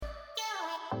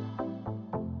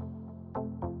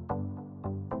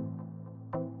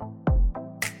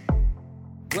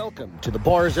Welcome to The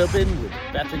Bar is Open with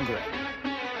Beth and Greg.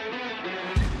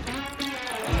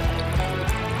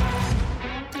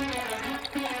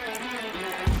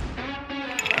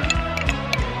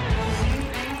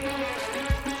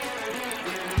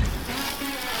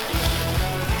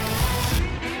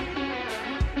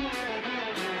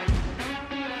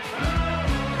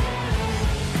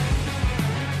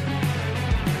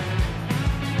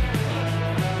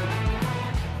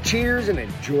 Cheers and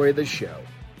enjoy the show.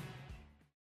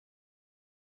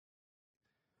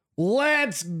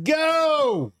 Let's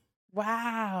go!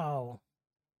 Wow.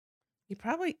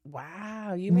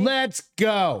 You Let's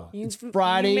go. It's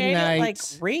Friday made night. It like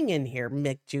ring in here,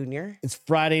 Mick Jr. It's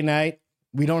Friday night.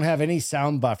 We don't have any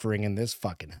sound buffering in this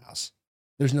fucking house.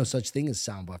 There's no such thing as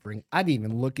sound buffering. I didn't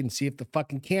even look and see if the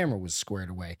fucking camera was squared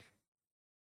away.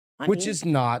 Which is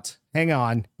not. Hang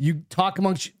on. You talk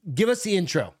amongst... Give us the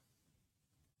intro.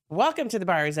 Welcome to The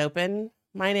Bar is Open.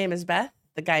 My name is Beth,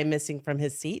 the guy missing from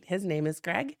his seat. His name is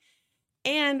Greg.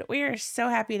 And we are so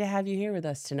happy to have you here with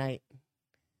us tonight.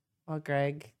 While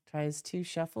Greg tries to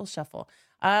shuffle.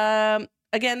 Again,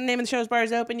 the name of the show is Bar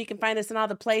is Open. You can find us in all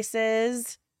the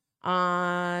places.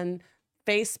 On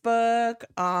Facebook,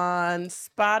 on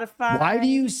Spotify. Why do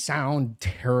you sound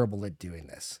terrible at doing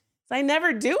this? I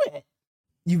never do it.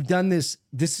 You've done this.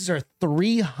 This is our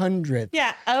 300th.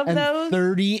 Yeah, of those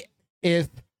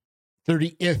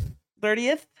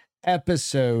 30th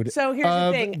episode. So here's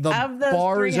the thing. Of those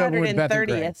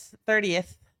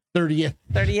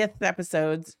 30th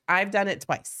episodes, I've done it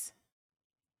twice.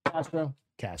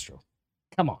 Castro.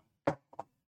 Come on.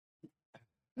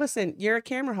 Listen, you're a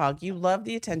camera hog. You love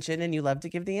the attention and you love to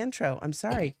give the intro. I'm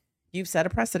sorry. You've set a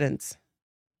precedence.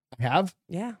 I have?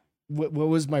 Yeah. What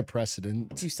was my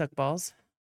precedent? You suck balls.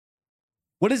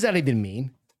 What does that even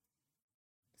mean?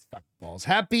 Suck balls.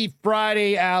 Happy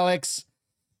Friday, Alex.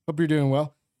 Hope you're doing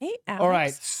well. Hey, Alex. All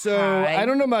right. So Hi. I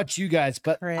don't know about you guys,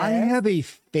 but Chris. I have a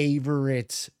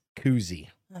favorite koozie.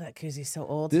 Oh, that koozie's so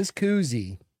old. This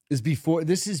koozie is before.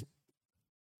 This is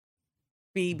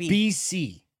BB.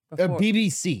 BC. Before.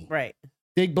 BBC. Right.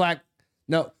 Big black.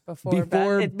 No. Before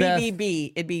Beth. Beth. It'd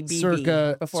be BB. It'd be BB. Circa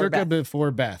Beth.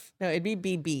 before Beth. No, it'd be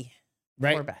BB.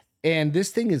 Right. Before Beth. And this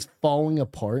thing is falling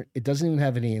apart. It doesn't even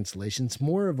have any insulation. It's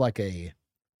more of like a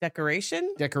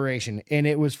Decoration. And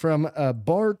it was from a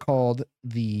bar called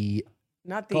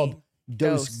Not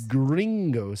Dos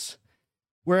Gringos,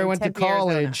 where I In went Tempe, to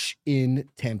college in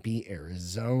Tempe,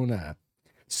 Arizona.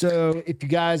 So if you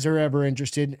guys are ever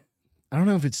interested, I don't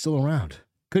know if it's still around.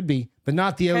 Could be, but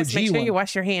not the Chris, OG make sure one. you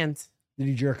wash your hands. Did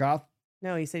he jerk off?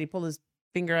 No, he said he pulled his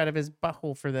finger out of his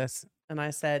butthole for this. And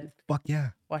I said, Fuck yeah.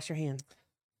 wash your hands.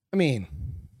 I mean,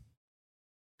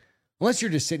 unless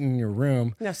you're just sitting in your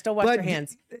room. No, still wash your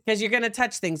hands. Because you're going to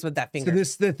touch things with that finger. So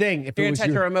this is the thing. If you're it going was to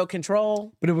touch your, a remote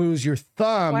control. But if it was your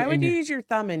thumb. Why would you use your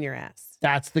thumb in your ass?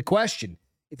 That's the question.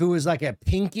 If it was like a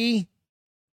pinky,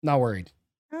 not worried.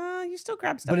 You still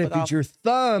grab stuff But if it's your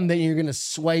thumb, then you're going to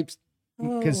swipe.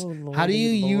 Because how do you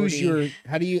use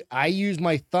I use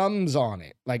my thumbs on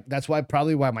it. Like, that's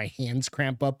probably why my hands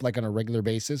cramp up like on a regular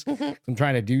basis. I'm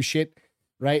trying to do shit.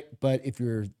 Right. But if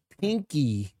you're a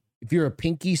pinky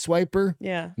swiper.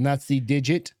 Yeah. And that's the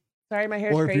digit. Sorry, my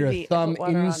hair's or if crazy. you're a thumb I put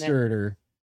water on it. inserter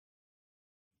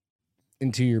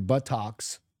into your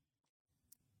buttocks.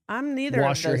 I'm neither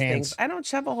Wash of your those hands. things. I don't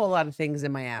shove a whole lot of things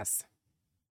in my ass.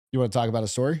 You want to talk about a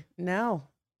story? No.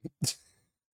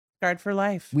 Guard for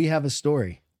life. We have a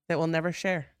story That we'll never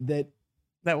share. that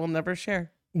We'll never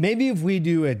share. maybe if we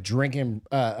do a drinking,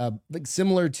 like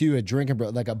similar to a drinking,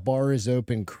 like a bar is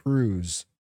open cruise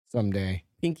someday.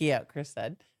 Pinky out, Chris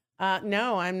said.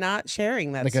 No, I'm not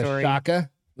sharing that Like story. a shaka,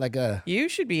 like a. You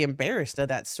should be embarrassed of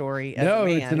that story. As No, a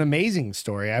man. it's an amazing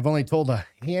story. I've only told a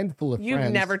handful of You've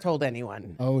friends. never told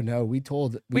anyone. Oh no, we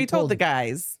told the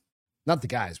guys. Not the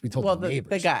guys. We told Well, the neighbors.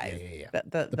 the guys. Yeah.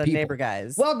 The people. neighbor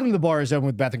guys. Welcome to the Bar is Open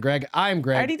with Beth and Greg. I'm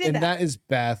Greg. already did and that. that is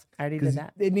Beth. I already did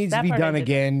that. It needs That to be part I done did.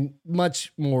 again,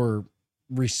 much more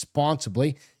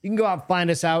responsibly. You can go out and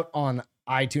find us out on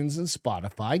iTunes and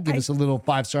Spotify. Give us a little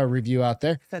 5-star review out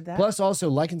there. Said that. Plus, also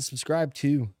like and subscribe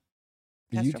to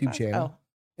the Castro YouTube Five. channel. Oh,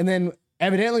 And then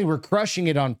evidently we're crushing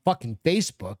it on fucking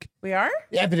Facebook. we are?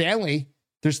 Evidently,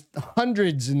 there's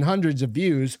hundreds and hundreds of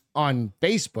views on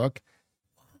Facebook.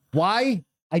 Why?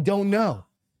 I don't know.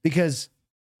 Because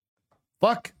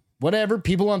fuck, whatever.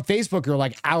 People on Facebook are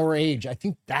like our age. I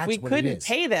think that's We what it couldn't is.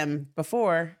 pay them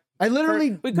before. We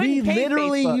couldn't pay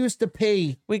literally Facebook. used to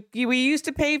pay, We used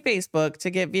to pay Facebook to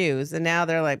get views, and now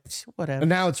they're like, "Psh, whatever. and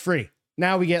now it's free.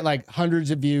 Now we get like hundreds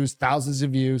of views, thousands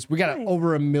of views. We got Nice.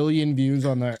 over 1 million views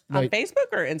on the On Facebook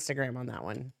or Instagram on that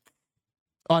one?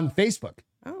 on Facebook.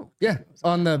 Oh, Yeah,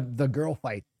 on the girl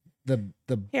fight. Here,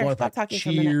 bar stop pack. talking for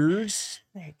a minute. Cheers.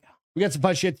 There you go. We got some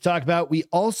fun shit to talk about. We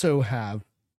also have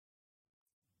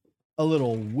a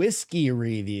little whiskey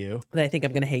review That I think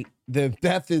I'm gonna hate. that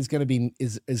Beth is going to be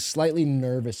is slightly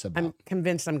nervous about. I'm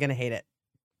convinced I'm gonna hate it.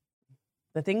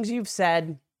 The things you've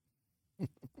said,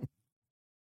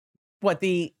 what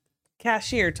the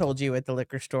cashier told you at the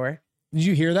liquor store. Did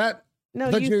you hear that? No,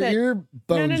 I thought you said your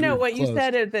bones no. were What you closed.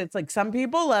 said is that it's like some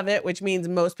people love it, which means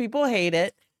most people hate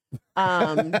it.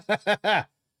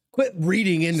 Quit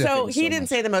reading into So things he so didn't much.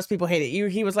 say that most people hate it.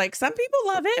 He was like, some people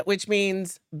love it, which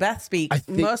means Beth speaks. I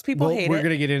think Most people hate We're it.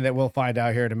 gonna get into that. We'll find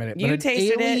out here in a minute. You but an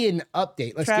tasted it. alien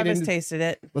update. Travis tasted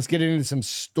it. Let's get into some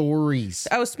stories.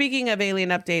 Oh, speaking of alien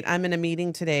update, I'm in a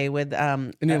meeting today with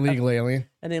An illegal alien.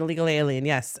 an illegal alien.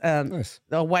 Yes, Nice.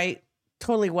 a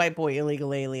totally white boy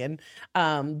illegal alien,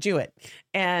 Jewett,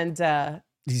 and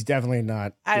He's definitely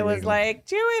not. I was illegal. like,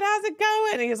 Jewett, how's it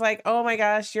going? And he's like, oh my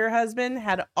gosh, your husband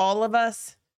had all of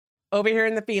us over here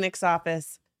in the Phoenix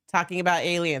office talking about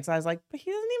aliens. I was like, but he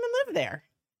doesn't even live there.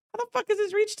 How the fuck is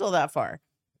his reach still that far?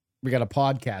 we got a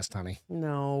podcast, honey.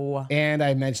 No. And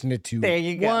I mentioned it to There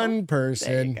you go. one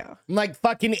person. There you go. I'm like,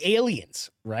 fucking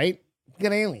aliens, right? We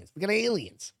got aliens. We got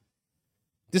aliens.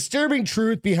 Disturbing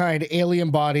truth behind alien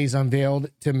bodies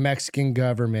unveiled to Mexican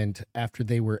government after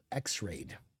they were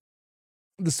x-rayed.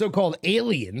 The so-called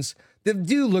aliens that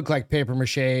do look like paper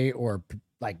mache or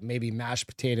like maybe mashed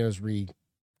potatoes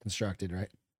reconstructed, right?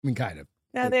 I mean, kind of.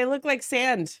 No, they look like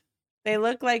sand. They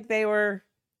look like they were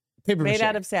Paper made mache.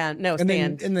 out of sand. No, and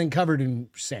sand. then covered in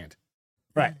sand.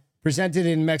 Right. Presented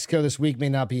in Mexico this week may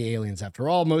not be aliens after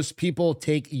all. Most people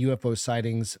take UFO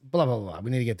sightings, blah, blah, blah. We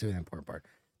need to get to the important part.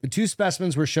 The two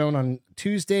specimens were shown on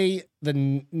Tuesday, the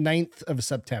 9th of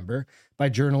September, by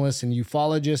journalist and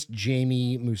ufologist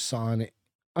Jamie Musan.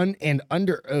 And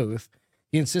under oath,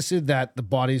 he insisted that the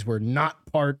bodies were not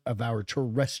part of our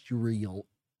terrestrial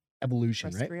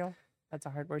evolution, Terrestrial? right? That's a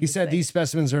hard word. He to said say. these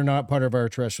specimens are not part of our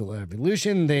terrestrial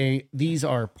evolution. These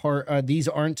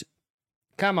aren't.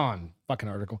 Come on, fucking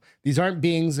article. These aren't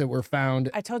beings that were found.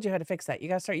 I told you how to fix that. You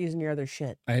got to start using your other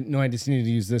shit. I just needed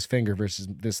to use this finger versus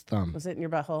this thumb. Was it in your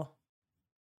butthole?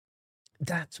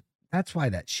 That's why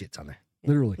that shit's on there.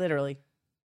 Literally. Literally.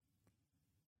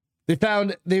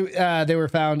 They were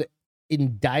found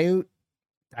in diatom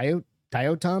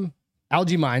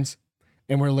algae mines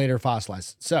and were later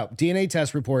fossilized. So DNA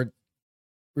test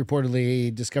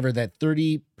reportedly discovered that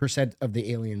 30% of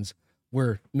the aliens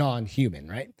were non-human,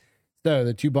 right? So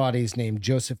the two bodies named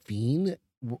Josephine,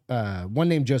 one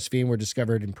named Josephine, were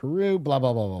discovered in Peru, blah,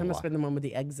 blah, blah, blah, That must blah. have been the one with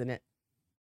the eggs in it.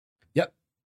 Yep.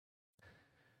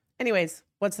 Anyways,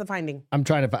 what's the finding? I'm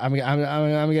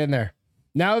getting there.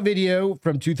 Now a video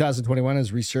from 2021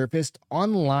 has resurfaced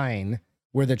online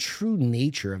where the true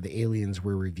nature of the aliens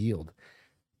were revealed.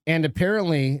 And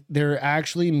apparently they're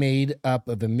actually made up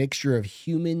of a mixture of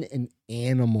human and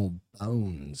animal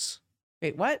bones.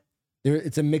 Wait, what?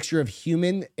 It's a mixture of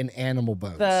human and animal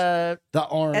bones. The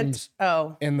arms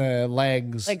and the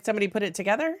legs. like somebody put it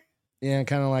together? Yeah,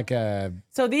 kind of like a...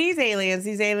 So these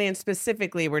aliens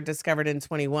specifically were discovered in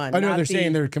 21. Oh, no, they're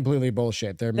saying they're completely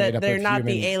bullshit. They're made up they're of not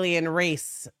human... the alien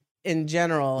race in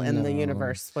general in the No.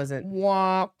 universe, was it?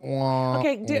 Wah, wah,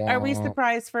 Okay, are we wah.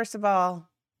 surprised, first of all,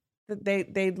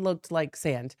 that they looked like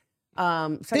sand? They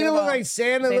Second didn't of look all, like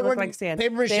sand. they look like sand.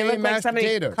 Paper mache They look and like mashed somebody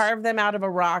potatoes. carved them out of a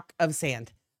rock of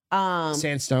sand.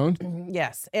 Sandstone.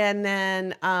 Yes. And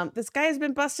then this guy has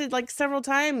been busted like several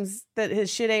times that his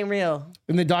shit ain't real.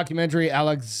 In the documentary,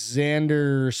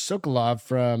 Alexander Sokolov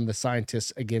from the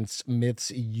Scientists Against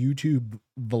Myths YouTube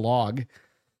vlog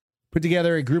put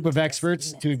together a group of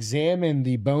experts to examine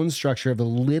the bone structure of the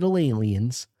little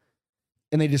aliens.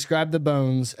 And they described the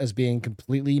bones as being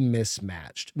completely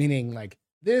mismatched, meaning like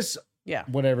this, Yeah.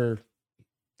 whatever.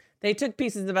 They took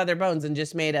pieces of other bones and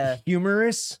just made a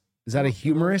Humerus? Is that a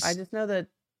humerus? I just know that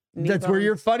knee That's where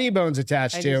your bones- funny bone's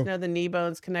attached I to. just know the knee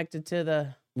bone's connected to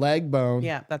the Leg bone.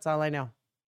 yeah, that's all I know.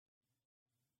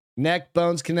 Neck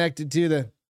bone's connected to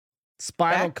the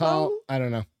spinal column. Backbone? I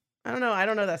don't know. I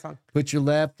don't know that song. Put your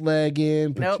left leg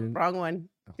in. Put Nope, your... wrong one.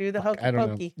 Do the Fuck, hokey I don't know.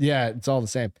 pokey. Yeah, it's all the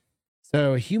same.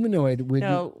 So a humanoid would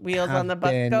No, wheels have on the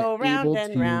bus been go round able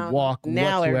and to round. walk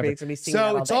Now whatsoever. everybody's gonna be singing that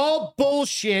So all it's day. all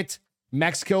bullshit.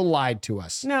 Mexico lied to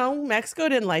us. No, Mexico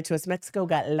didn't lie to us. Mexico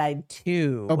got lied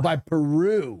to. Oh, by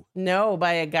Peru. No,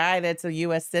 by a guy that's a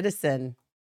U.S. citizen.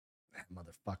 That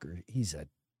motherfucker. He's a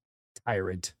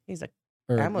tyrant. He's a.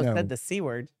 Or, I almost no, said the C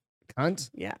word.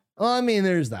 cunt. Yeah. Well, I mean,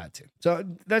 there's that too. So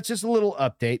that's just a little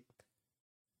update.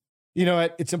 You know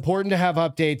what? It's important to have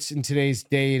updates in today's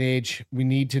day and age. We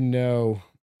need to know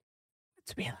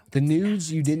The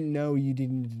news you didn't know you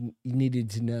needed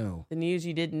to know. The news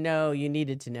you didn't know you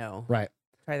needed to know. Right.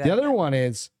 Try that The other again. one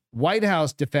is White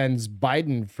House defends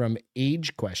Biden from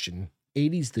age question.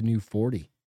 80's the new 40.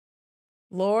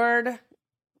 Lord,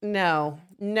 no,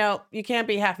 you can't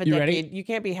be half a You decade. ready? You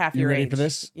can't be half You your ready age. for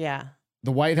this? Yeah.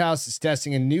 The White House is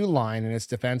testing a new line in its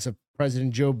defense of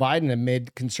President Joe Biden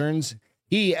amid concerns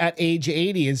he, at age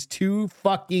 80, is too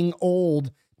fucking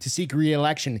old to seek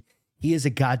re-election. He is a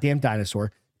goddamn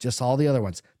dinosaur, just all the other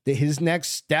ones. His next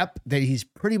step that he's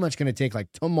pretty much going to take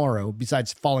like tomorrow,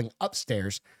 besides falling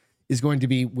upstairs, is going to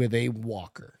be with a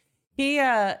walker. He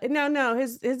no,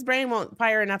 his brain won't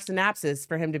fire enough synapses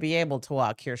for him to be able to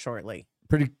walk here shortly.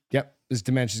 Yep, his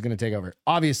dementia is going to take over.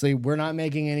 Obviously, we're not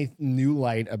making any new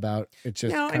light about it.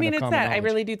 Just No, I mean, it's that. I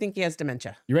really do think he has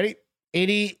dementia. You ready?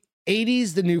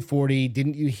 80's the new 40.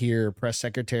 Didn't you hear Press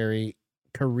Secretary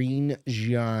Karine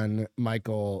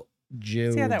Jean-Michel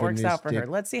Joe? See how that works out for her.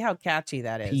 Let's see how catchy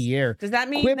that is. Pierre. Does that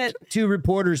mean that to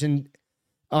reporters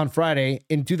on Friday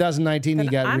in 2019 he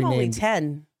got I'm renamed? only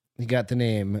 10. He got the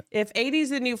name. If 80 is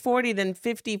the new 40, then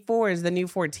 54 is the new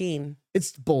 14.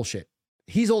 It's bullshit.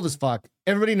 He's old as fuck.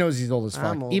 Everybody knows he's old as fuck.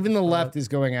 I'm old Even as the fuck. left is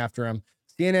going after him.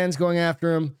 CNN's going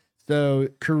after him. So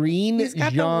Karine He's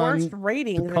got the worst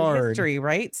rating Picard. in history,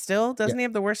 right? Still, doesn't he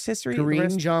have the worst history?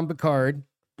 Karine Jean Picard.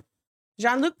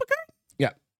 Jean-Luc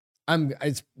Picard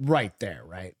It's right there,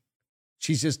 right?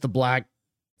 She's just the black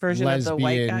version of the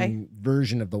white guy. lesbian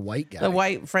version of the white guy. The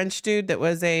white French dude that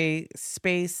was a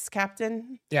space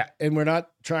captain. Yeah, and we're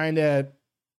not trying to.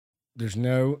 There's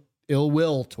no ill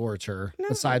will towards her No.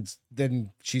 besides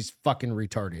then she's fucking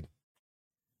retarded,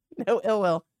 No ill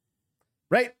will.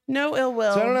 right? No ill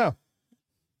will. So I don't know.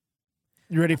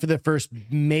 You ready for the first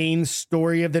main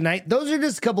story of the night? Those are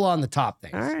just a couple on the top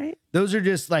things. All right. Those are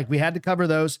just like we had to cover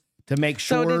those to make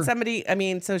sure. So did somebody,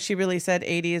 so she really said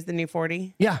 80 is the new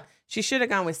 40? Yeah, She should have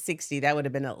gone with 60. That would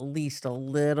have been at least a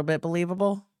little bit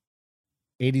believable.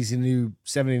 80's the new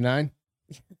 79.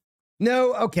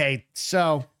 No, okay,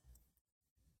 so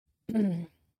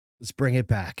let's bring it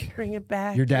back. Bring it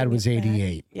back. Your dad bring was it back.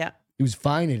 88. Yeah. He was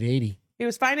fine at 80. He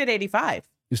was fine at 85.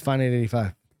 He was fine at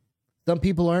 85. Some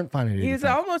people aren't fine at 85. He was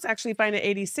almost actually fine at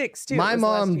 86, too. My It was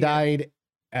last mom year. died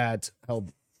at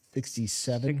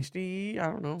 67, 60, I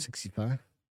don't know. 65.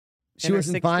 She In her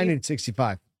wasn't fine 60s? at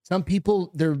 65. Some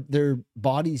people, their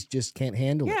bodies just can't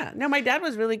handle it. Yeah. No, my dad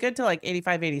was really good till like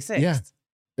 85, 86. Yeah.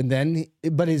 And then,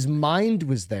 but his mind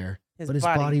was there, but his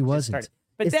body just wasn't. started-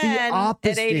 But It's then the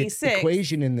opposite at 86,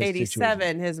 equation in this 87,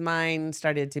 situation. his mind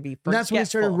started to be And that's when he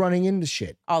started forgetful running into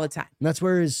shit. all the time. And that's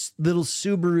where his little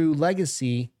Subaru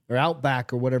Legacy or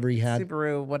Outback or whatever he had.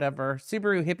 Subaru, whatever.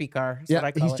 Subaru hippie car. Is Yeah, what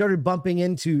I he call it. started bumping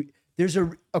into.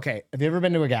 Okay. Have you ever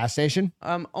been to a gas station?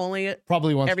 Only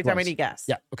Probably once. every or time I twice. need gas.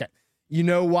 Yeah. Okay. You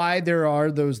know why there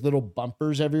are those little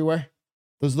bumpers everywhere?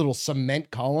 Those little cement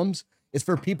columns? It's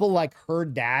for people like her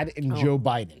dad and Oh. Joe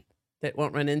Biden. That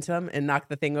won't run into him and knock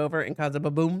the thing over and cause a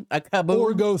boom, a kaboom.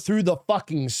 Or go through the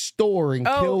fucking store and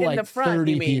Oh, kill in like the front,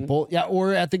 30 you mean? people. Yeah.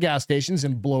 Or at the gas stations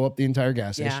and blow up the entire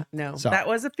gas Yeah, station. no. So- That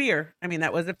was a fear. I mean,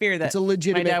 that was a fear that It's a my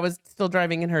legitimate. dad was still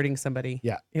driving and hurting somebody.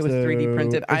 Yeah. It was 3D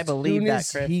printed. I as believe soon that,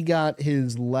 as Chris. he got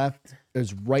his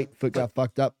right foot got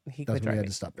fucked up, He that's quit when he had driving.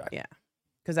 to stop driving. Yeah.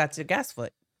 Because that's a gas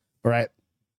foot. All right.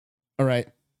 All right.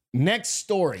 Next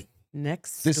story.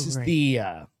 Next This is story.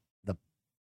 the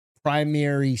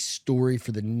primary story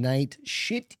for the night.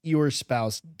 Shit your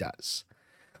spouse does.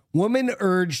 Woman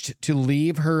urged to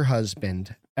leave her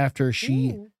husband after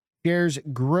she shares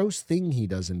gross thing he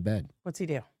does in bed. What's he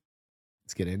do?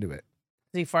 Let's get into it.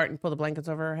 Does he fart and pull the blankets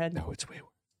over her head? No, it's way worse.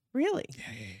 Really? Yeah.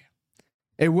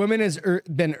 A woman has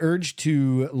been urged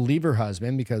to leave her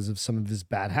husband because of some of his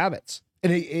bad habits.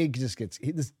 And it just gets,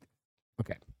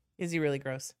 okay. Is he really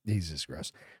gross? He's just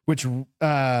gross. Which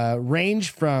range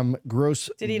from gross.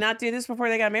 Did he not do this before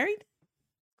they got married?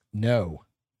 No.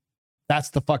 That's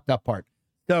the fucked up part.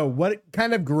 So what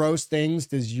kind of gross things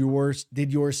did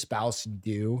your spouse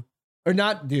do or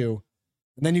not do?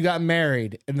 And then you got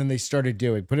married and then they started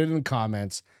doing. Put it in the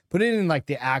comments. Put it in like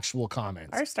the actual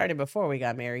comments. Ours started before we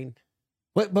got married.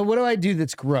 But what do I do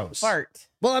that's gross? Fart.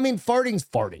 Well, I mean, farting's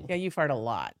farting. Yeah, you fart a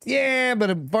lot. Yeah, but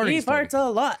farting's He farts a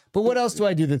lot. But what else do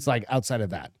I do that's like outside of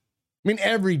that? I mean,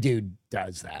 every dude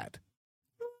does that.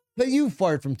 But you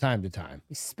fart from time to time.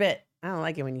 You spit. I don't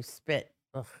like it when you spit.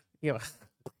 Ugh.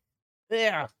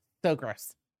 Yeah. So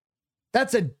gross.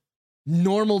 That's a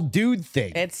normal dude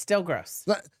thing. It's still gross.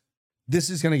 This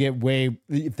is gonna get way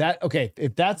if that's all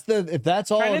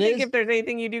Trying it to think is. if there's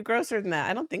anything you do grosser than that.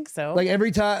 I don't think so. Like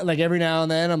every now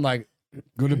and then, I'm like,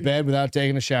 go to bed without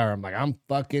taking a shower. I'm like, I'm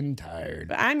fucking tired.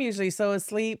 But I'm usually so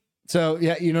asleep So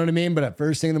yeah, you know what I mean? But at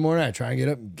first thing in the morning, I try and get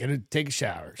up and take a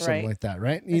shower, something like that,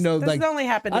 right? This has only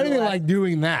happened. I don't even like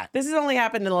doing that. This has only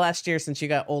happened in the last year since you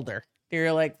got older.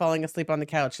 You're like falling asleep on the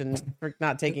couch and for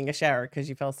not taking a shower because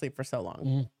you fell asleep for so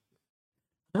long.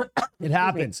 It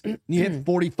happens. You hit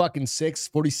 46,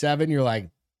 47, you're like,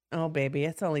 oh, baby,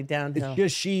 it's only downhill. It's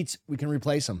just sheets. We can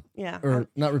replace them. Yeah. Or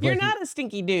not replace You're them. not a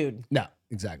stinky dude. No,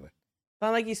 exactly.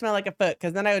 Not like you smell like a foot,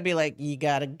 because then I would be like, you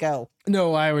gotta go.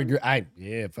 No, I would agree.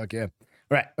 Yeah, fuck yeah. All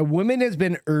right. A woman has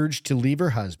been urged to leave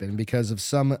her husband because of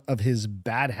some of his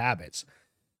bad habits,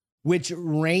 which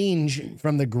range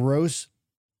from the gross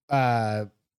right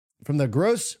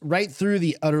through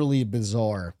the utterly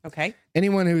bizarre. Okay.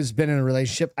 Anyone who's been in a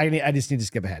relationship, I just need to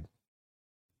skip ahead.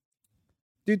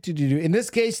 In this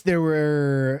case, there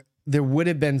would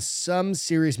have been some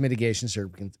serious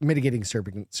mitigating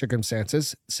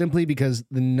circumstances simply because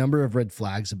the number of red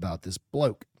flags about this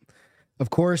bloke. Of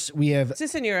course, we have. Is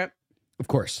this in Europe? Of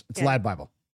course, it's Lad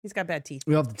Bible. He's got bad teeth.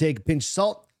 We have to take a pinch of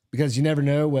salt because you never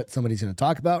know what somebody's going to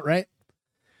talk about, right?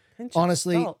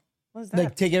 Honestly, of salt. What is that?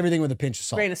 Like take everything with a pinch of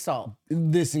salt. Grain of salt.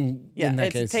 This in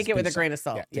that case, take it with a grain of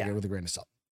salt. Yeah, take it with a grain of salt.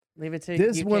 Leave it to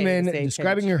this UK woman to save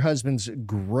describing change. her husband's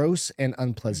gross and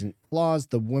unpleasant flaws.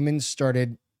 The woman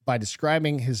started by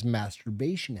describing his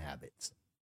masturbation habits.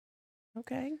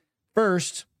 Okay.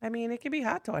 First, I mean, it can be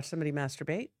hot to watch somebody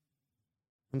masturbate.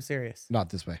 I'm serious. not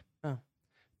this way. Oh.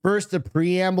 First, the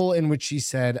preamble in which she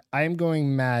said, I am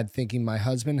going mad thinking my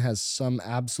husband has some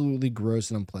absolutely gross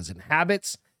and unpleasant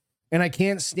habits, and I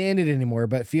can't stand it anymore,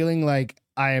 but feeling like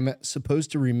I am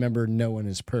supposed to remember no one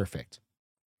is perfect.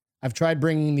 I've tried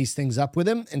bringing these things up with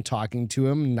him and talking to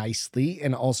him nicely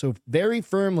and also very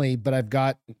firmly, but I've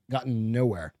gotten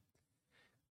nowhere.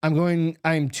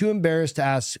 I'm too embarrassed to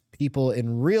ask people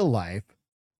in real life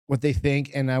what they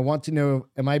think, and I want to know,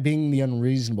 am I being the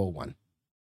unreasonable one?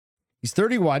 He's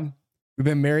 31. We've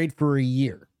been married for a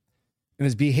year, and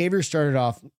his behavior started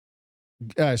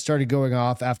going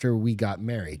off after we got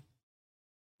married.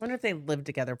 I wonder if they lived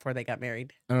together before they got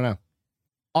married. I don't know.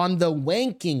 On the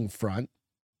wanking front,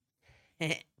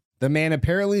 the man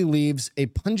apparently leaves a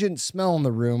pungent smell in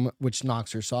the room, which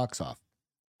knocks her socks off.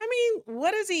 I mean,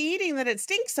 what is he eating that it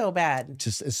stinks so bad?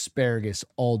 Just asparagus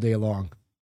all day long.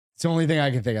 It's the only thing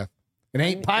I can think of. It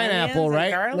ain't pineapple,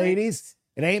 right, ladies?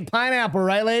 It ain't pineapple,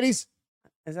 right, ladies?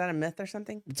 Is that a myth or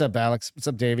something? What's up, Alex? What's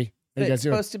up, Davey? How you guys It's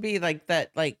doing? supposed to be like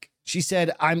that, like. She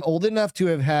said, I'm old enough to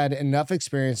have had enough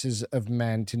experiences of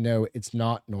men to know it's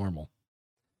not normal.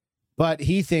 But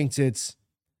he thinks it's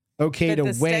okay to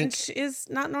the wank. stench is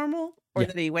not normal? Or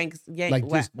that he whacks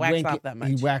wank off that much?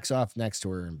 He whacks off next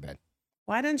to her in bed.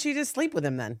 Why didn't she just sleep with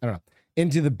him then? I don't know.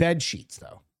 Into the bed sheets,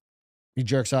 though. He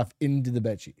jerks off into the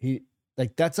bed sheet.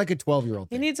 That's like a 12-year-old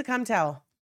He thing. needs a cum towel.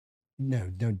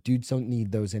 No, dudes don't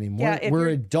need those anymore. Yeah, We're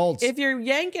adults. If you're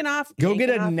yanking off, Go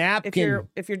get a napkin.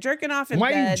 If you're jerking off in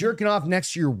Why bed, are you jerking off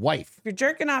next to your wife? if you're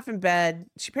jerking off in bed,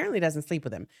 she apparently doesn't sleep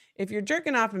with him. If you're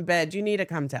jerking off in bed, you need a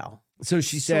cum towel. So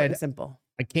she Short said, and simple.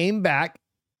 I came back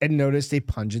and noticed a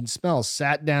pungent smell,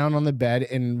 sat down on the bed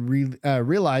and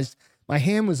realized my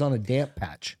hand was on a damp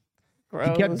patch. Gross.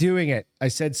 He kept doing it. I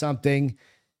said something.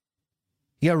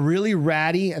 He got really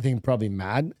ratty, I think probably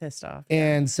mad, Pissed off.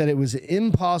 and said it was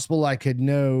impossible I could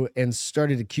know and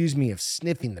started accusing me of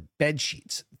sniffing the bed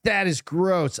sheets. That is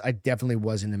gross. I definitely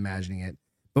wasn't imagining it.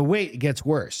 But wait, it gets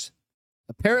worse.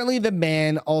 Apparently the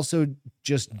man also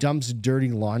just dumps dirty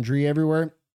laundry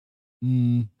everywhere.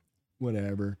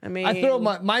 Whatever. I mean, I throw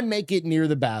my make it near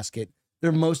the basket.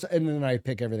 And then I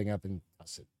pick everything up and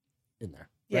toss it in there.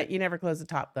 yeah, Right? you never close the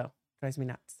top though. Drives me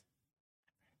nuts.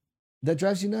 That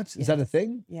drives you nuts? Is that a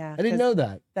thing? Yeah. I didn't know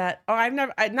that.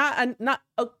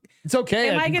 It's okay.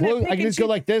 Am I I can, gonna pick I can and just go choose-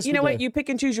 like this. You know what? You pick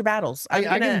and choose your battles. I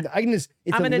can just,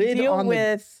 it's I'm a gonna lid deal on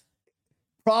with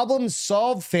problem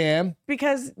solved, fam.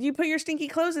 because you put your stinky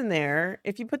clothes in there.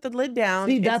 If you put the lid down,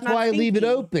 See, it's that's not why I leave it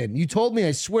stinky. open. You told me,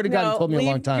 I swear to God, you told me a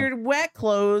long leave time. Your wet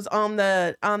clothes on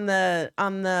the what's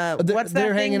that They're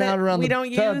thing hanging that out around we the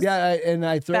don't tub. use? Yeah, and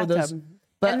I throw those. Bathtub.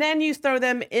 But, And then you throw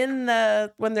them in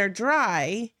when they're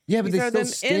dry. yeah, but You they throw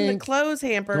still them in the stink. clothes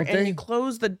hamper don't and they? you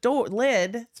close the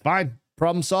lid. It's fine.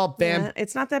 Problem solved, bam. Yeah,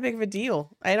 it's not that big of a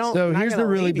deal. I don't. So I'm not here's the gonna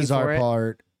really leave you bizarre for it.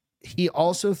 part. He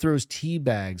also throws tea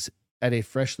bags at a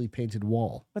freshly painted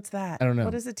wall, What's that? I don't know.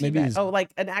 What is a tea Maybe bag? his- Oh,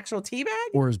 like an actual tea bag?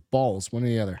 or his balls, one or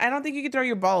the other. I don't think you can throw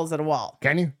your balls at a wall.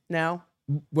 Can you? No,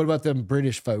 What about them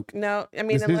British folk? no. I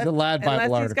mean, This is the Lad Bible unless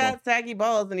he's article. got saggy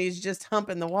balls and he's just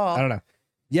humping the wall. I don't know.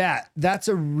 Yeah, that's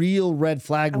a real red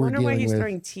flag I we're wonder why dealing he's with.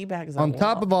 throwing tea bags On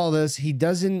top of all this, he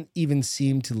doesn't even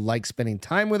seem to like spending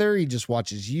time with her. He just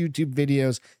watches YouTube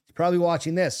videos. He's probably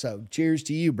watching this. So cheers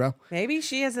to you, bro. Maybe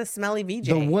she has a smelly VJ.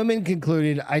 The woman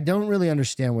concluded, I don't really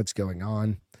understand what's going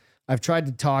on. I've tried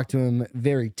to talk to him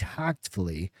very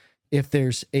tactfully if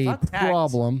there's a Fuck tact.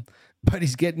 problem, but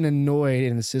he's getting annoyed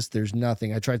and insists there's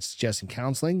nothing. I tried suggesting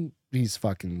counseling. He's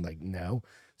fucking like, no.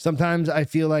 Sometimes I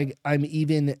feel like I'm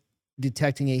even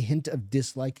detecting a hint of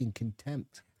dislike and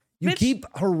contempt. You Bitch. keep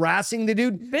harassing the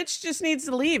dude. Bitch just needs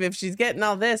to leave if she's getting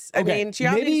all this. I Okay, mean, she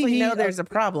maybe obviously he- knows there's a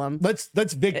problem. Let's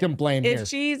victim blame here.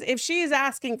 If she's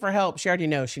asking for help, she already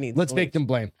knows she needs. Let's to leave. victim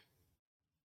blame.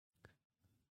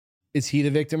 Is he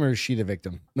the victim or is she the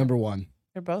victim? Number one.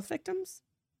 They're both victims.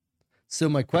 So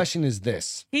my question is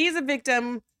this. He's a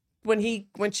victim when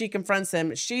she confronts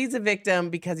him. She's a victim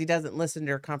because he doesn't listen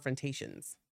to her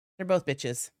confrontations. They're both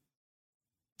bitches.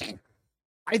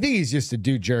 I think he's just a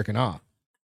dude jerking off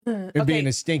and Okay. being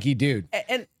a stinky dude.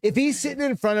 And If he's sitting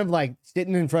in front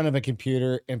of a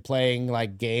computer and playing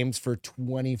like games for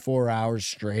 24 hours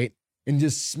straight and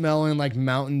just smelling like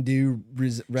Mountain Dew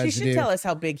she residue, should tell us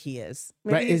how big he is.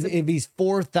 Maybe right? he's If he's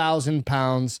 4,000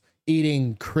 pounds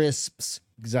eating crisps,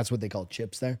 because that's what they call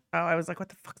chips there. oh, I was like, what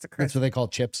the fuck's a That's crisp? what they call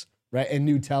chips, right? And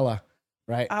Nutella,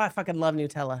 right? Oh, I fucking love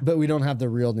Nutella. But we don't have the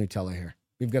real Nutella here.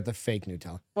 We've got the fake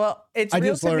Nutella. Well, it's I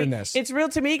real just to learned me. this. It's real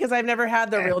to me because I've never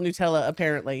had the real Nutella.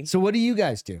 Apparently, So what do you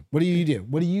guys do? What do you do?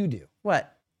 What do you do?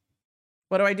 what?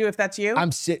 What do I do if that's you?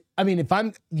 I mean, if I'm,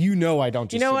 I don't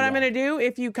just You know sit what I'm around. gonna do?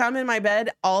 If you come in my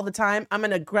bed all the time, I'm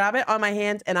gonna grab it on my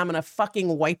hands and I'm gonna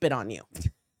fucking wipe it on you.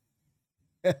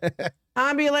 I'm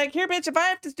gonna be like, here, bitch. If I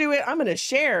have to do it, I'm gonna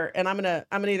share, and I'm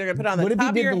either gonna put it on the What if top he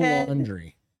of did your the head.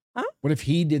 laundry? Huh? What if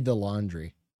he did the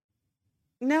laundry?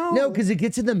 No, No, because it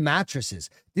gets in the mattresses.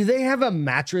 Do they have a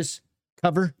mattress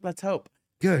cover? let's hope.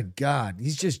 Good God,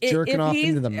 he's just If jerking off he's-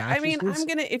 into the I mattresses. mean, I'm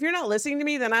gonna. If you're not listening to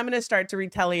me, then I'm gonna start to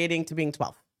retaliating to being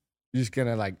 12. You're just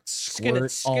gonna like Just gonna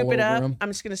squirt all scoop over it up. him. I'm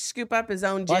just gonna scoop up his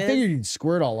own jizz. Well, I figured you'd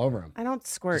squirt all over him. I don't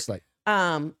squirt. Just like,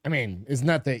 I I mean, isn't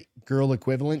that the girl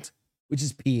equivalent? Which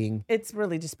is peeing. It's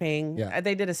really just paying. Yeah.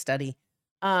 They did a study.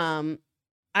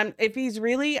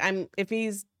 If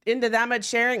he's into that much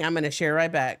sharing, I'm gonna share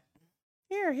right back.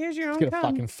 Here's your own Get a cum.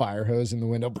 fucking fire hose in the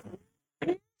window.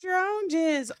 Here's your own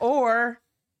jizz, or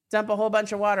dump a whole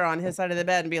bunch of water on his side of the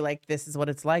bed and be like, "This is what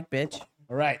it's like, bitch."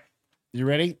 All right, you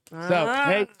ready? So, Ah.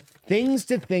 hey, things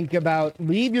to think about.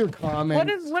 Leave your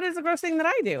comments. What is the gross thing that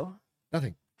I do?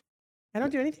 Nothing. I don't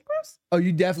do anything gross. Oh,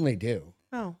 you definitely do.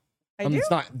 Oh, I mean, do.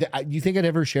 it's not. You think I'd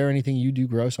ever share anything you do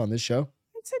gross on this show?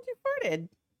 I said you farted.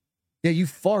 Yeah, you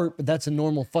fart, but that's a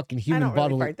normal fucking I human don't really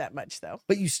bodily. fart that much though.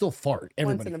 But you still fart.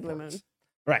 Everybody Once in a blue farts. moon.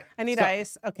 Right. I need So,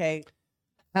 ice. Okay.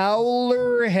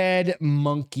 Howlerhead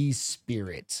Monkey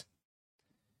Spirit.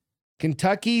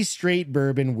 Kentucky straight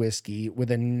bourbon whiskey with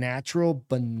a natural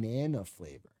banana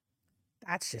flavor.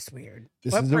 That's just weird.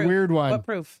 This What is proof? a weird one. What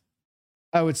proof?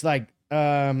 Oh, it's like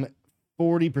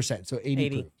 40%, so 80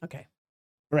 80. proof. Okay.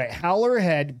 Right.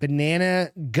 Howlerhead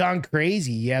banana gone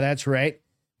crazy. Yeah, that's right.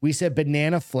 We said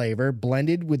banana flavor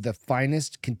blended with the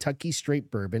finest Kentucky straight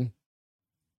bourbon.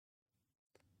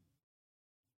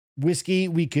 Whiskey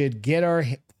we could get our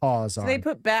paws So on. they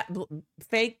put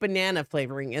fake banana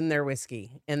flavoring in their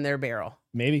whiskey, in their barrel.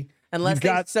 Maybe. Unless You've they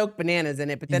got- soak bananas in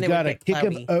it, but then You've it got would a get kick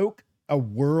cloudy. of oak, a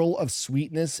whirl of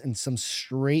sweetness, and some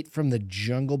straight from the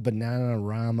jungle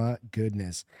banana-rama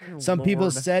goodness. Oh, Some people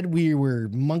Lord. said we were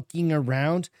monkeying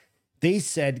around. They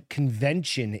said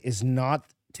convention is not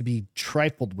to be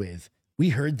trifled with. We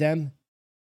heard them.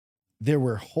 There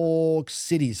were whole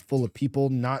cities full of people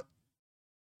not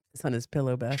It's on his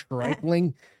pillow, Beth.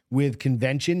 trifling with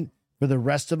convention. For the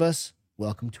rest of us,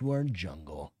 welcome to our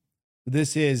jungle.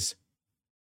 This is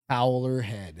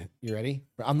Howlerhead. You ready?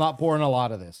 I'm not pouring a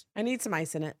lot of this. I need some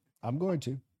ice in it. I'm going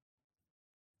to.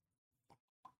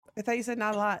 I thought you said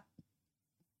not a lot.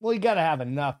 Well, you got to have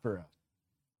enough for a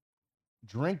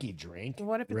drinky drink. Well,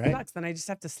 what if it right? sucks? Then I just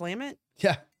have to slam it?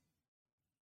 Yeah.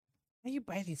 How you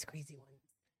buy these crazy ones?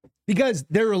 Because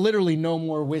there are literally no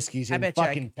more whiskeys I in bet you I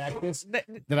fucking Texas Th-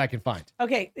 that I can find.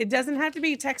 Okay, it doesn't have to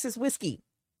be Texas whiskey.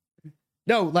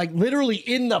 No, like literally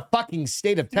in the fucking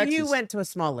state of Texas. You went to a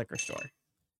small liquor store.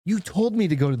 You told me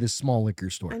to go to this small liquor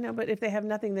store. I know, but if they have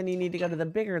nothing, then you need to go to the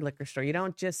bigger liquor store. You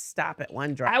don't just stop at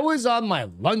one drop. I was on my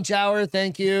lunch hour,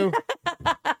 thank you.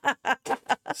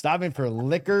 Stopping for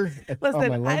liquor on my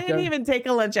Listen, lunch I didn't hour. even take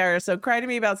a lunch hour, so cry to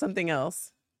me about something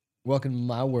else. Welcome to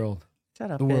my world,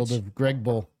 Shut up, the world bitch. of Greg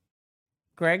Bull.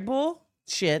 Greg Bull?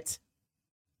 Shit.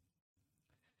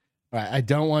 All right, I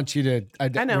don't want you to. I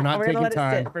know, We're not we're gonna taking let it sit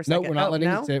time. for a No, second. we're not Oh, letting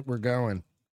no? it sit. We're going.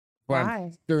 Well, I'm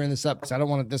Why? stirring this up because I don't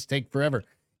want this to take forever,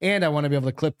 and I want to be able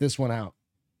to clip this one out.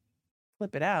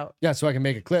 Flip it out. Yeah, so I can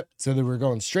make a clip so that we're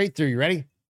going straight through. You ready?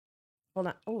 Hold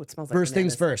on. Oh, it smells like First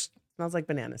bananas. things first. Smells like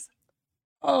bananas.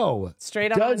 Oh,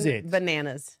 Straight does on it?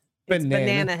 bananas. It's Banana.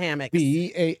 banana hammocks.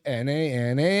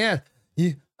 Bananas.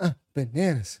 Yeah,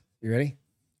 bananas. You ready?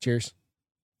 Cheers.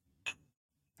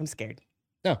 I'm scared.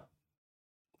 No,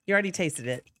 You already tasted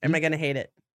it. Am I going to hate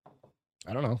it?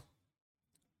 I don't know.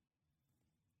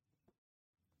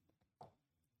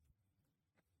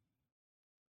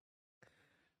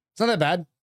 It's not that bad.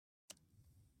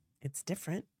 It's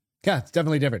different. Yeah, it's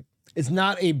definitely different. It's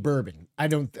not a bourbon. I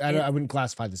wouldn't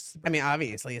classify this. I mean,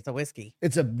 obviously, it's a whiskey.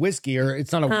 It's a whiskey, or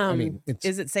it's not a. I mean, it's.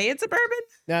 Does it say it's a bourbon?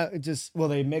 No, it just. Well,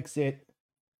 they mix it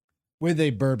with a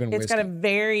bourbon It's whiskey. got a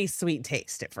very sweet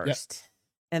taste at first,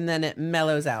 and then it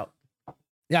mellows out.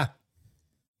 Yeah.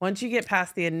 Once you get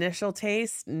past the initial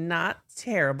taste, not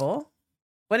terrible.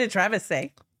 What did Travis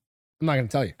say? I'm not going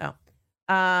to tell you. Oh,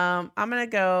 I'm gonna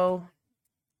go.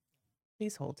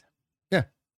 Please hold. Yeah.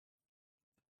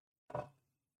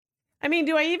 I mean,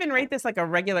 do I even rate this like a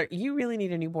regular? You really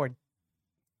need a new board.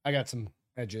 I got some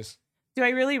edges. Do I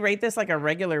really rate this like a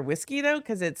regular whiskey though?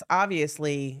 Because it's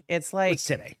obviously it's like What's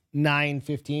today?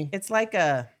 9:15. it's like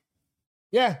a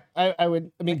Yeah, I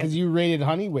would. I mean, because you rated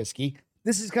honey whiskey.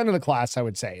 This is kind of the class, I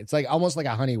would say. It's like almost like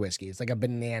a honey whiskey. It's like a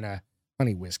banana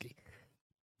honey whiskey.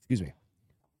 Excuse me.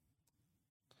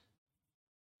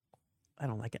 I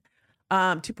don't like it.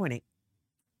 2.8.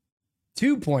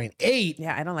 2.8.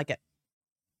 Yeah, I don't like it.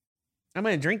 I'm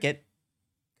gonna drink it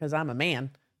because I'm a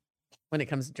man when it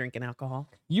comes to drinking alcohol.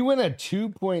 You went a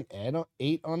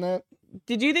 2.8 on that?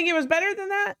 Did you think it was better than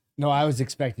that? No, I was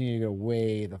expecting you to go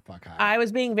way the fuck high. I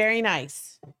was being very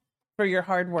nice for your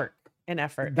hard work and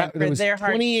effort. That and for was their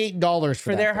hard $28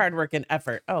 for their hard work and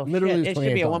effort. Oh, Literally shit. was It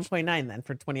should be a $28. 1.9 then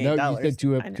for $28. No, you said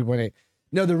 2.8.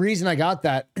 No, the reason I got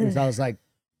that is I was like,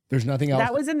 there's nothing else.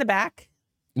 That was in the back.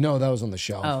 No, that was on the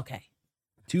shelf. Oh, okay.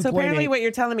 2.8. So apparently, what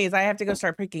you're telling me is I have to go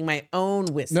start picking my own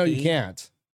whiskey. No, you can't.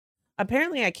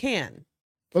 Apparently, I can.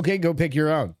 Okay, go pick your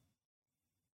own.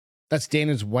 That's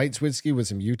Dana's White's whiskey with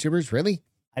some YouTubers. Really?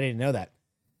 I didn't know that.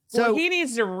 So Well, he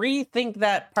needs to rethink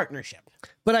that partnership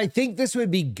but I think this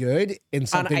would be good in on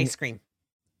something. ice cream.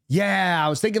 Yeah, I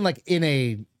was thinking like in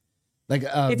a like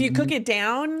If you cook it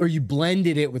down, or you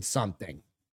blended it with something.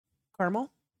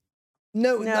 caramel.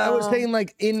 No, I was No. saying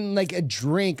like in like a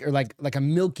drink or like a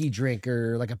milky drink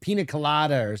or like a pina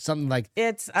colada or something like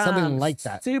It's something like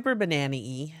that. super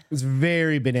banana-y. It was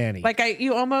very banana-y. Like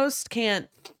you almost can't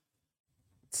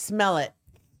smell it.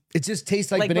 It just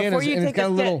tastes like before bananas you and it's take got a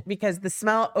a little sip, because the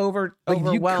smell like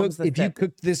overwhelms the if you sip.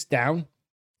 cooked this down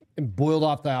and boiled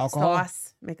off the alcohol,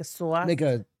 Sauce, make a sauce.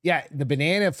 the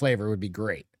banana flavor would be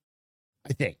great.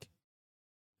 I think.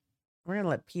 We're gonna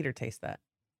let Peter taste that.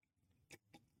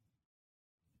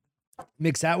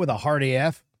 Mix that with a hard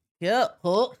AF. Yeah.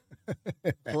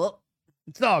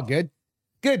 It's all good.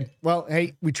 Good. Well,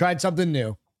 hey, we tried something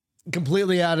new.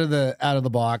 Completely out of the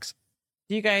box.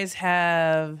 Do you guys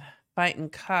have fighting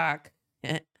cock?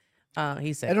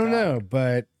 He said I don't cock. know,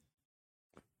 but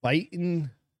fighting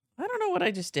I don't know what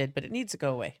I just did, but it needs to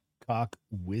go away. cock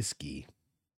whiskey.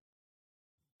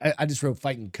 I just wrote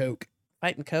fighting Coke.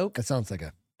 Fighting coke. That sounds like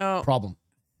a Oh, problem.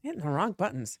 hitting the wrong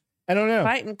buttons. I don't know.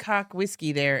 Fighting cock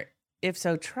whiskey there. If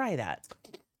so, try that.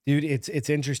 Dude, it's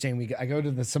interesting. I go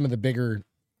to some of the bigger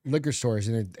liquor stores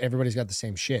and everybody's got the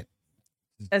same shit.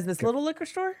 As this little liquor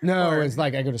store? No, Or- it's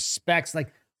like I go to Specs.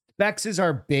 Like Specs is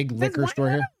our big Does liquor store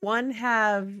here. one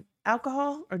have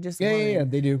alcohol or just Yeah, wine? yeah,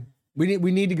 they do. We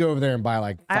need to go over there and buy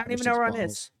like. I 5 don't or even 6 know where one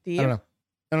bottles. is. Do you? I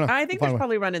don't know. I think We'll there's find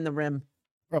probably one in the rim.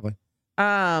 one.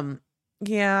 Probably.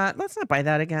 Yeah, let's not buy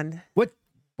that again. What?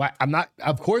 Why? I'm not.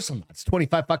 Of course I'm not. It's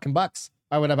 $25.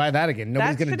 Why would I buy that again?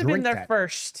 Nobody's That gonna should have been drink their that.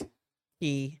 first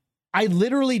key. I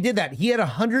literally did that. He had a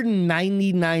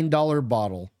 $199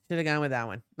 bottle, Should have gone with that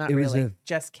one. Not It was really. a-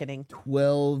 Just kidding.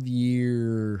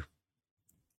 12-year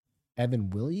Evan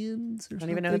Williams. Or I don't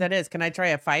even know who that is. Can I try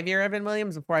a 5-year Evan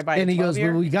Williams before I buy And a he goes,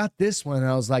 12-year? "Well, we got this one." And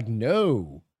I was like,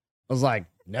 "No." I was like,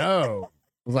 "No."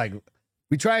 I was like,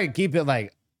 "We try and keep it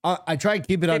like I try and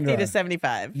keep it 50 under to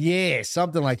 75. yeah,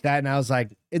 something like that." And I was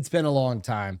like, "It's been a long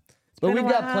time." But been a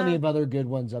we've got while. plenty of other good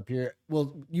ones up here.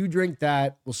 Well, you drink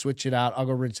that. We'll switch it out. I'll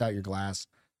go rinse out your glass.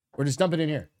 Or just dump it in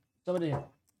here. Dump it in here.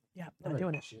 Yeah, not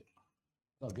doing it. Shit.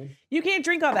 It's all good. You can't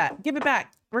drink all that. Give it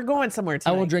back. We're going somewhere I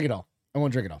tonight. won't drink it all. I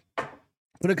won't drink it all.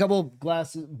 Put a couple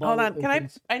glasses. Hold bottle on. Can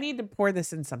opens. I need to pour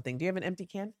this in something. Do you have an empty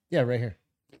can? Yeah, right here.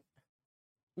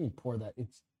 Let me pour that.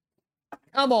 It's.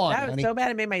 Come on, That was honey. so bad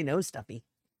it made my nose stuffy.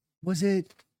 Was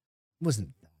it? Wasn't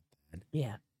that bad?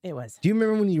 Yeah, it was. Do you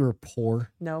remember when you were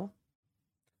poor? No,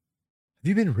 Have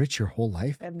you been rich your whole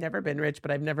life? I've never been rich, but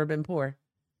I've never been poor.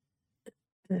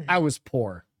 I was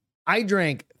poor. I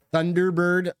drank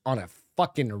Thunderbird on a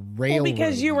fucking railroad. Well,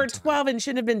 because you one were time. 12 and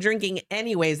shouldn't have been drinking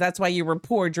anyways. That's why you were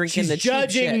poor drinking She's the cheap shit.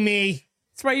 judging me.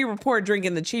 That's why you were poor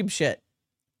drinking the cheap shit.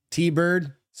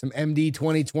 T-Bird, some MD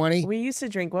 2020. We used to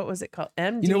drink, what was it called?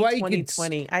 MD You know why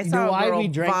 2020. I you saw know a why girl we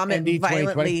drank vomit MD 2020?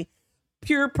 violently,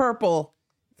 pure purple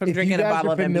from If drinking you a guys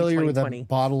bottle are of MD familiar 2020. with a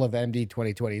bottle of MD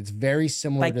 2020, it's very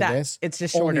similar Like to that. this. It's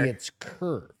just shorter. Only it's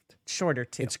curved. Shorter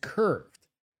too. It's curved,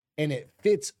 and it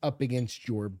fits up against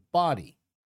your body.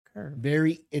 Curved.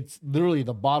 It's literally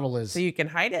the bottle is. So you can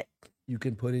hide it. You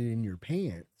can put it in your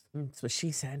pants. That's what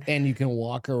she said. And you can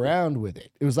walk around with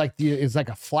it. It's like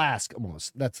a flask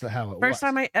almost. That's how it was. First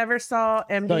time I ever saw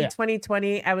MD Oh, yeah.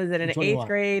 2020, I was in an Which one you 8th want?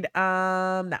 grade.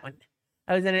 That one.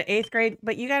 I was in an 8th grade,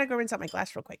 but you got to go rinse out my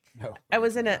glass real quick. No, I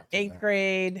was in an not doing 8th that.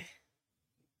 grade.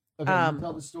 Okay, you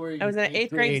tell the story. I was in an 8th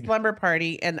grade slumber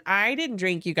party, and I didn't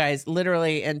drink, you guys,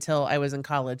 literally until I was in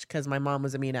college because my mom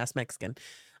was a mean ass Mexican.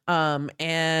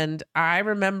 And I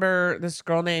remember this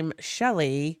girl named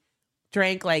Shelly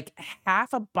drank like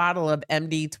half a bottle of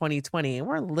MD 2020, and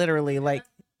we're literally like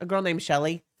a girl named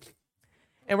Shelly,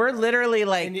 and we're literally in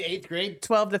like the 8th grade.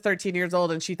 12 to 13 years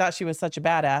old, and she thought she was such a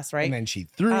badass, right? And then she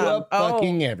threw up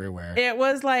fucking everywhere. It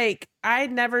was like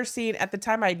I'd never seen at the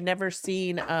time. I'd never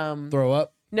seen Throw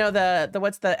up. no the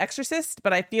what's the Exorcist,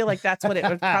 but I feel like that's what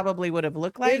it probably would have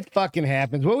looked like. It fucking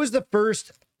happens. What was the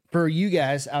first for you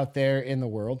guys out there in the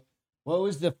world? What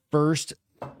was the first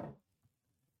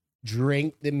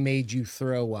drink that made you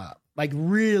throw up? Like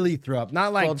really throw up?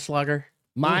 Not like Goldschlager.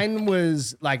 mine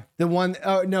was like the one.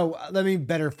 Oh no, let me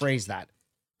better phrase that.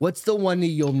 What's the one that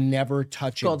you'll never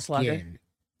touch Goldschlager. again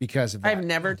because of that? I've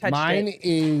never touched Mine it.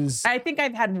 is I think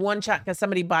I've had one shot because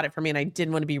somebody bought it for me, and I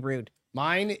didn't want to be rude.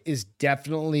 mine is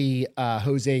definitely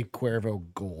Jose Cuervo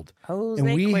Gold. Jose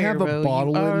And we have a Cuervo,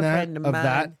 bottle you are in a that friend of mine.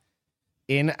 that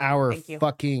in our Thank you.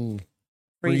 fucking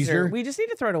freezer We just need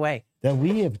to throw it away. that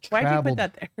we have Why'd you put traveled.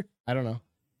 that there? I don't know.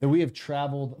 That we have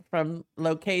traveled From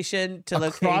location to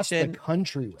across location the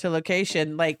country with to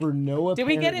location. Like, for no did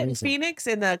we get apparent it in reason. Phoenix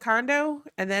in the condo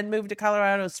and then moved to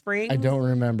Colorado Springs? I don't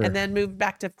remember. And then moved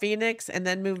back to Phoenix and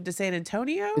then moved to San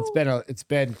Antonio? It's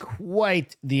been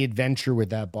quite the adventure with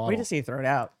that bottle. We just need to throw it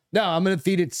out. No, I'm gonna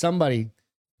feed it to somebody.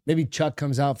 Maybe Chuck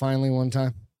comes out finally one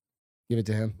time. Give it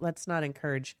to him. Let's not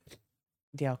encourage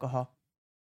the alcohol.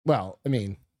 Well, I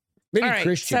mean, maybe All right,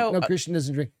 Christian. so, No, Christian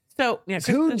doesn't drink. So, yeah, Who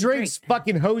Chris doesn't drinks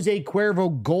fucking Jose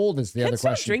Cuervo Gold is the drink. other Kids don't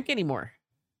question. drink anymore.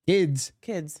 Kids.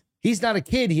 Kids. He's not a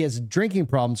kid. He has a drinking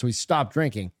problem, so he stopped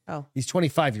drinking. Oh. He's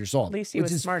 25 years old. At least he which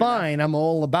was is smart fine. I'm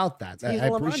all about that. He's I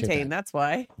a appreciate Lamontagne, that. that's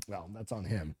why. Well, that's on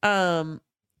him. Now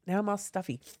I'm all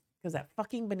stuffy because that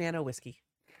fucking banana whiskey.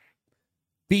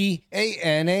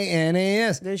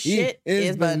 BANANAS. The shit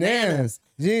is bananas.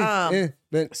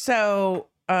 So,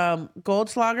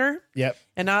 Goldschlager. Yep.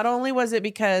 And not only was it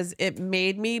because it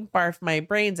made me barf my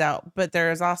brains out, but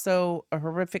there is also a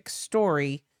horrific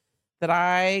story that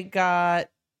I got.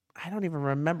 I don't even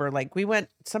remember. Like, we went,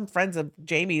 some friends of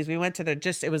Jamie's, we went to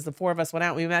it was the four of us went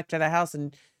out. We went back to the house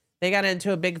and they got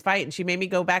into a big fight and she made me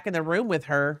go back in the room with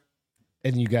her.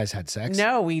 And you guys had sex?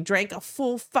 No, we drank a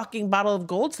full fucking bottle of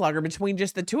Goldschlager between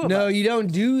just the two of us. No, you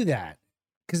don't do that.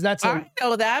 Because that's I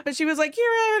know that, but she was like, "Here,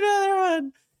 have another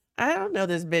one." I don't know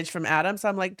this bitch from Adam, so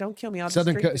I'm like, "Don't kill me." I'll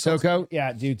Southern just drink the SoCo.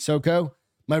 Yeah, dude, SoCo.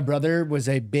 My brother was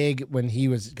a big when he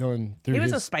was going through. He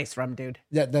was a his, spice rum dude.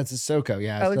 that's a SoCo.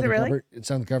 Yeah. Oh, is it Southern really? Comfort,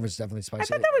 Southern Comfort is definitely I spicy.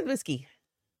 thought that was whiskey.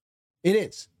 It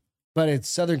is, but it's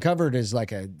Southern Comfort is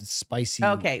like a spicy.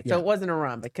 Okay, so yeah. it wasn't a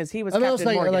rum because he was I mean, Captain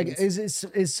it's like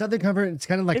Morgan's. is Southern Comfort? It's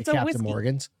kind of like It's a a Captain whiskey.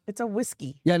 Morgan's. It's a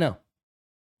whiskey. Yeah, no,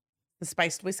 The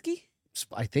spiced whiskey.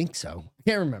 I think so. I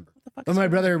can't remember. What the fuck But is my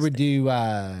wrong brother with would this do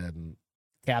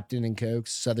Captain and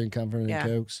Cokes, Southern Comfort and Yeah.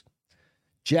 Cokes,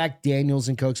 Jack Daniels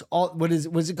and Cokes. All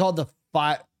was it called? The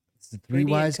five, it's the three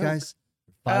Gradient wise Coke? guys,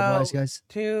 five wise guys.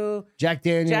 thing? To Jack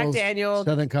Daniels, Daniels,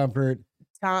 Southern Comfort,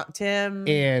 Tim.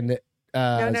 and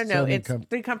no. Southern It's Com-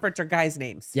 Three Comforts are guys'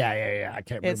 names. yeah. I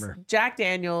can't It's remember. Jack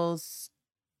Daniels,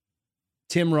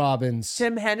 Tim Robbins.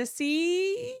 Tim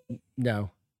Hennessy.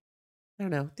 No. I don't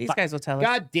know. These Fuck. guys will tell us.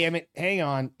 God damn it! Hang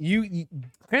on. You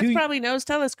Chris do you- probably knows.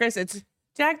 Tell us, Chris. It's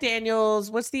Jack Daniels.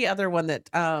 What's the other one that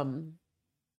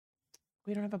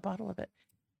we don't have a bottle of it.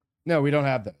 no, we don't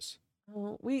have those.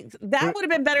 Oh, that would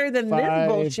have been better than Five this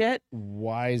bullshit.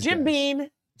 Wise Jim guys. Beam,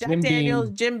 Jack Jim Daniels,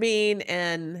 Beam. Jim Beam,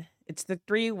 and it's the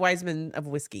three wise men of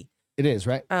whiskey. It is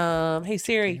right. Hey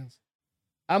Siri,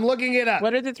 I'm looking it up.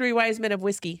 what are the three wise men of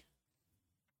whiskey?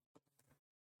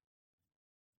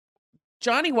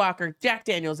 Johnny Walker, Jack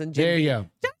Daniels, and Jim There Beam. you go.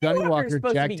 Johnny Johnny Walker's Walker,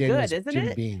 supposed to Jack be Daniels, good, isn't Jim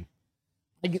it? Beam.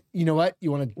 You know what?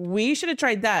 You want to? We should have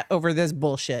tried that over this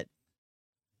bullshit.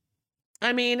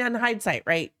 I mean, in hindsight,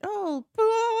 right? Oh,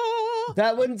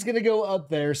 That one's gonna go up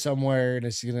there somewhere, and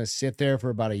it's gonna sit there for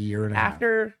about a year and a half.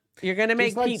 After you're gonna make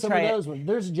Just like Pete some try of it. those ones.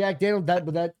 There's a Jack Daniels. I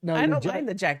don't mind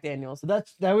the Jack Daniels. So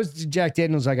that was the Jack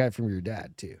Daniels I got from your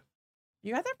dad too.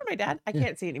 You got that from my dad? I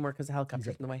can't see it anymore because the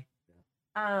helicopter's in the way.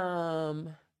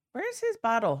 Where's his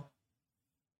bottle?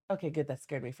 Okay, good. That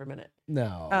scared me for a minute.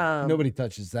 No, nobody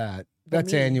touches that.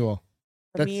 That's me. annual.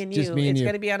 That's me and just you. me and It's you.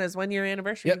 gonna be on his 1 year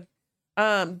anniversary.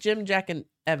 Yep. Jim, Jack, and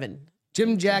Evan.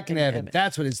 Jim, Jack, and Evan.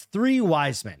 That's what it's. 3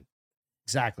 wise men.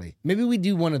 Exactly. Maybe we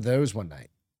do one of those one night.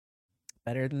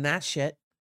 Better than that shit.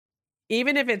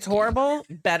 Even if it's horrible,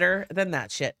 better than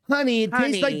that shit. Honey, it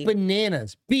tastes like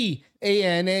bananas.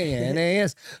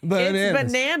 BANANAS. Bananas.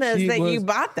 It's bananas that you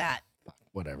bought that.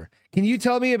 Whatever. Can you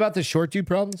tell me about the short dude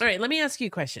problems? All right, let me ask you a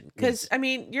question. Because, I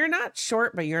mean, you're not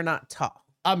short, but you're not tall.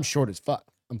 I'm short as fuck.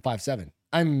 I'm 5'7".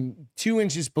 I'm 2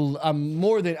 inches below. I'm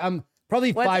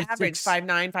probably What's 5'6". average?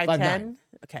 5'9", 5'10"?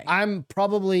 Okay. I'm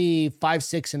probably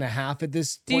 5'6" and a half at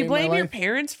this point. Do you blame in my your life.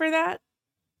 parents for that?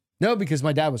 No, because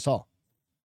my dad was tall.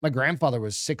 My grandfather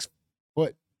was 6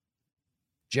 foot.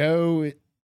 Joe,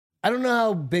 I don't know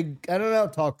how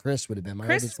tall Chris would have been. My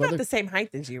Chris oldest is about brother. the same height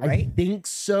as you, I right? think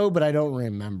so, but I don't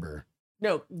remember.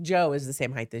 No, Joe is the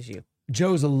same height as you.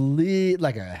 Joe's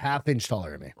like a half inch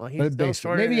taller than me. Well, he's But still basically,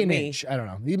 shorter maybe than an me. inch. I don't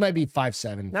know. He might be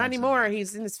 5'7". Not 5'7". anymore.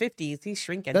 He's in his 50s. He's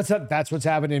shrinking. That's what's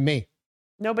happening to me.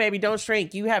 No, baby, don't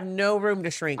shrink. You have no room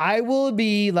to shrink. I will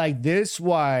be like this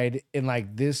wide and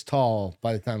like this tall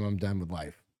by the time I'm done with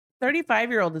life.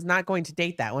 35-year-old is not going to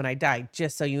date that when I die,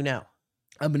 just so you know.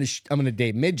 I'm gonna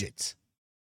date midgets.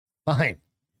 Fine,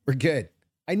 we're good.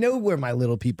 I know where my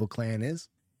little people clan is.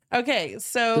 Okay,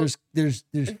 so There's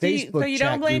Facebook. so you don't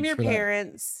chat blame groups your for that.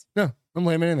 parents. No, I don't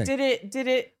blame anything. Did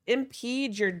it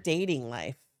impede your dating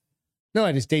life? No,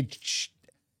 I just date.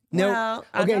 No. Well,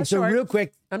 I'm Okay, not so short. real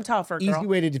quick, I'm tall for a girl. easy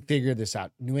way to figure this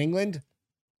out. New England,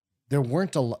 there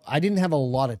weren't a lot. I didn't have a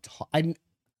lot of.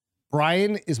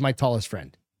 Brian is my tallest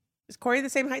friend. Is Corey the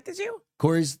same height as you?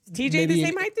 Corey's TJ the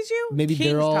same height as you? maybe King's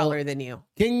they're all taller than you.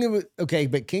 King. Okay,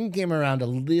 but King came around a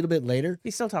little bit later.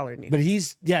 He's still taller than you. But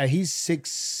he's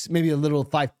 6, maybe a little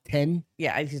 5'10".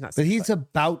 Yeah, he's not. But 6 he's foot.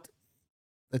 about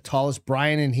the tallest.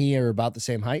 Brian and he are about the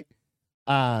same height.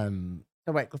 So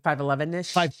what,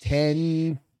 5'11"-ish?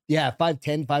 5'10". Yeah,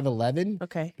 5'10", 5'11".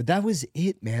 Okay. But that was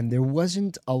it, man. There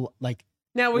wasn't like.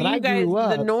 Now, were When I you guys grew the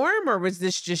up- norm, or was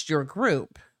this just your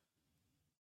group?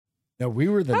 No, we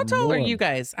were the. How tall are norm. you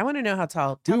guys? I want to know how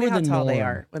tall. Tell We me were how the tall they norm.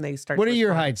 are when they start. What are to your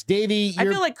look tall. heights, Davey? I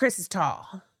feel like Chris is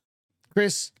tall.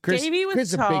 Chris. Davey was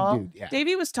Chris tall. a big dude. Yeah.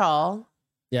 Davey was tall.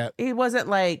 Yeah. He wasn't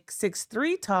like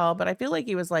 6'3" tall, but I feel like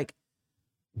he was like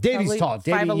Davey's probably tall.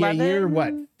 Davey, yeah, you're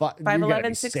what? 5'11", You gotta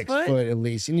be 6 6 foot? foot at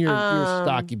least, and you're a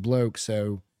stocky bloke,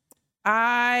 so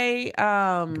I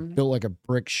built like a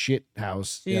brick shit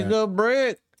house. she's Yeah. a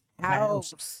brick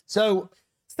house. So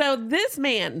So this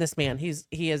man, he's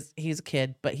a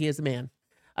kid, but he is a man.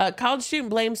 College student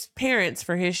blames parents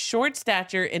for his short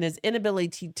stature and his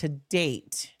inability to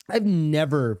date. I've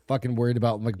never fucking worried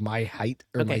about like my height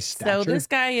or my stature. So this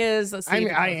guy is. Let's see I if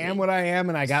mean, it I tells am me. what I am,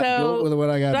 and I got So, built with what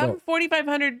I got Some built.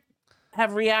 4,500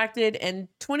 have reacted, and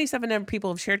 2,700 people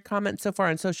have shared comments so far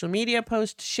on social media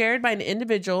posts shared by an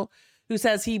individual who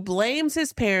says he blames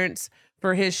his parents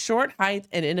for his short height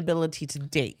and inability to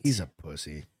date. He's a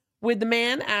pussy. With the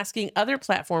man asking other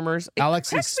platformers, it Alex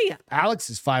cracks is me up.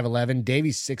 5'11".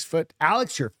 Davey's 6 foot.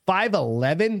 Alex, you're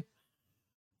 5'11".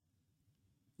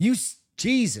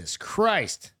 Jesus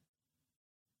Christ.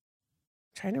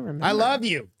 Trying to remember. I love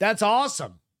you. That's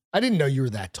awesome. I didn't know you were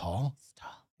that tall. He's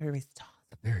tall. Everybody's tall.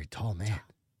 A very tall man.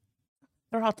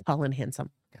 They're all tall and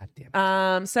handsome. God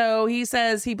damn it. So he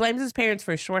says he blames his parents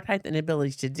for his short height and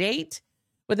inability to date,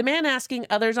 with the man asking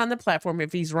others on the platform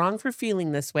if he's wrong for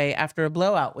feeling this way after a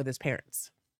blowout with his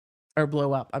parents. Or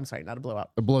blow up. I'm sorry, not a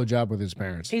blowout. A blowjob with his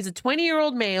parents. He's a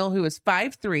 20-year-old male who is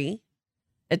 5'3",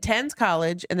 attends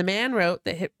college, and the man wrote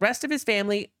that the rest of his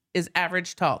family is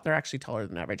average tall. They're actually taller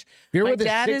than average. You're My with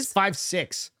dad a is-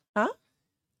 5'6". Huh?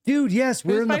 Dude, yes,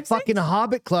 we're Who's in the 5'6"? fucking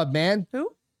Hobbit Club, man.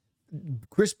 Who?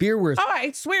 Chris Beerworth. Oh,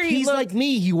 I swear He's like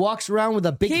me. He walks around with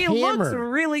a big he hammer. looks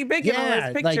really big in all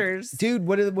his like, pictures. dude,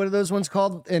 what are those ones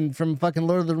called? And from fucking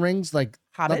Lord of the Rings, like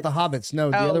not the hobbits.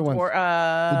 No, the other ones, the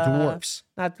dwarfs,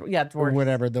 dwarfs. or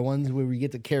whatever. The ones where we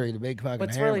get to carry the big fucking.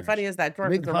 What's hammers. really funny is that dwarf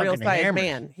Big is a real fucking sized hammers.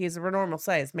 man. He's a normal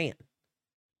sized man.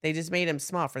 They just made him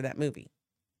small for that movie.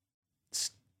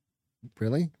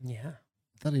 Really? Yeah,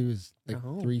 I thought he was like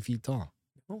No. 3 feet tall.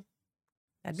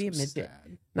 that'd be a So midget,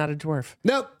 sad. not a dwarf.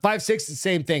 Nope, 5'6" is the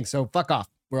same thing. So fuck off.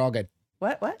 We're all good.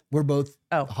 What? We're both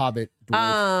Oh. Hobbit.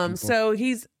 Dwarf people. So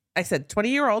I said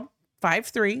 20-year-old,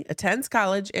 5'3", attends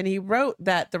college, and he wrote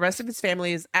that the rest of his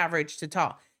family is average to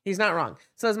tall. He's not wrong.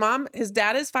 So his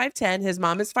dad is 5'10", his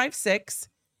mom is 5'6",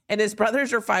 and his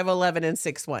brothers are 5'11" and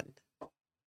 6'1".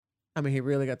 I mean, he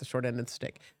really got the short end of the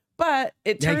stick. But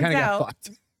it turns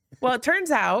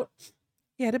out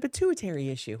he had a pituitary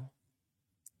issue.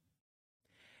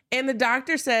 And the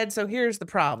doctor said, so here's the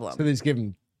problem. So they just give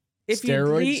him if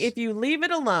steroids? If you leave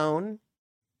it alone,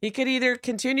 he could either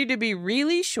continue to be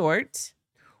really short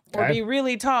or be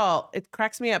really tall. It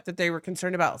cracks me up that they were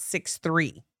concerned about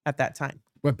 6'3" at that time.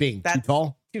 What, being too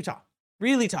tall? Too tall.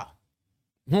 Really tall.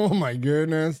 Oh my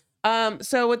goodness.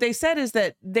 So what they said is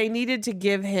that they needed to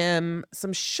give him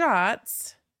some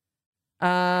shots.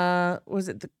 Was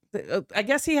it I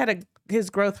guess he had his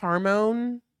growth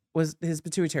hormone his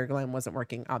pituitary gland wasn't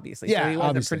working, obviously. Yeah, so he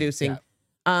wasn't producing. Yeah.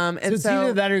 And it's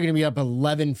either that or you're gonna be up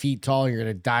 11 feet tall. You're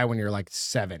gonna die when you're like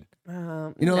 7.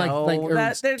 No, like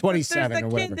 27 there's or the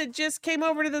whatever. kid that just came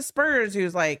over to the Spurs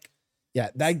who's like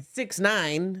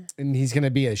 6'9", and he's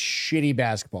gonna be a shitty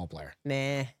basketball player.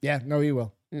 Nah. Yeah, no, he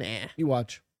will. Nah. You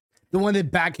watch. The one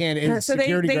that backhanded so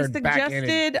security they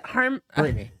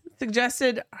guard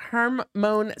suggested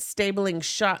hormone stabling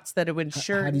shots that it would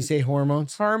ensure. How do you say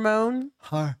hormones? Hormone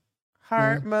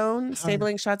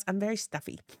stabling shots. I'm very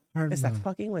stuffy. Hormone. It's that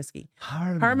fucking whiskey.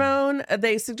 Hormone.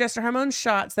 They suggested hormone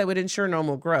shots that would ensure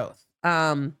normal growth.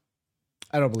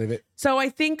 I don't believe it. So I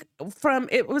think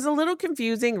it was a little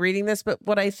confusing reading this, but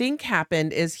what I think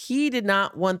happened is he did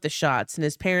not want the shots, and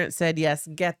his parents said, yes,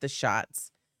 get the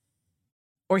shots.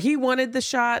 Or he wanted the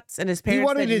shots, and his parents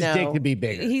said no. He wanted his dick to be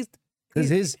bigger. Because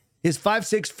his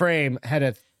 5'6" frame had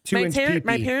a 2-inch PP.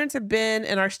 My parents have been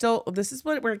and are still, this is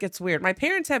where it gets weird. My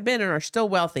parents have been and are still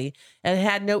wealthy and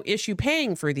had no issue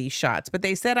paying for these shots, but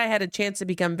they said I had a chance to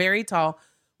become very tall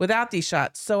without these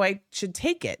shots, so I should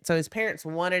take it. So his parents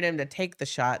wanted him to take the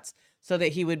shots so that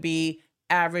he would be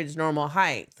average normal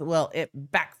height. Well, it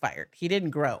backfired. He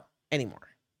didn't grow anymore.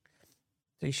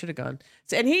 So he should have gone.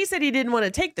 So, and he said he didn't want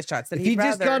to take the shots. That if he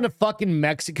just gone to fucking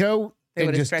Mexico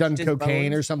and just done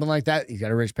cocaine or something like that, he's got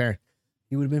a rich parent,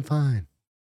 he would have been fine.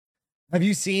 Have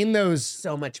you seen those?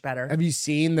 So much better. Have you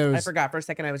seen those? I forgot for a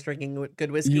second I was drinking good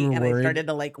whiskey and I started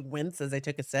to like wince as I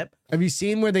took a sip. Have you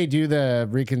seen where they do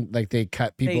they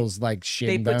cut people's like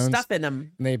shin bones? They put stuff in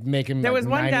them. And they make him. There was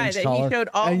one guy that he showed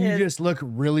all and his. You just look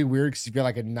really weird because you feel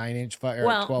like a 9-inch or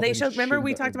well, 12 they showed. Remember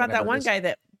we talked about that one guy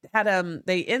that had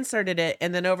they inserted it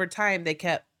and then over time they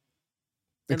kept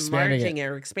enlarging it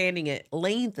or expanding it,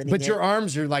 lengthening it. But your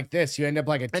arms are like this. You end up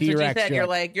like a T-Rex. That's what you said. You're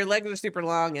like your legs are super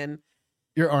long and.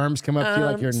 Your arms come up to you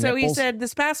like your nipples. So he said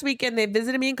this past weekend they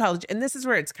visited me in college, and this is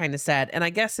where it's kind of sad. And I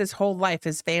guess his whole life,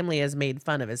 his family has made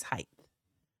fun of his height.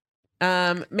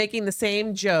 Making the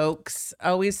same jokes,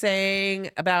 always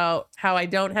saying about how I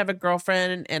don't have a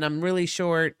girlfriend and I'm really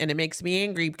short, and it makes me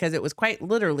angry because it was quite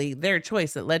literally their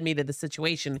choice that led me to the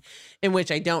situation in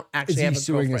which I don't actually have a girlfriend. Is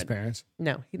he suing his parents?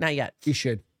 No, not yet. He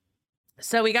should.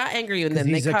 So he got angry, and then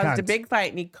they caused a big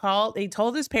fight. And he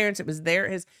told his parents it was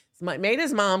made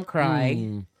his mom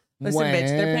cry. Listen, bitch,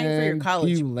 they're paying for your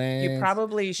college. You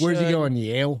probably should. Where's he going?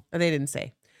 Yale? They didn't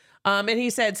say. And he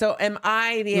said, so am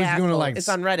I the asshole? It's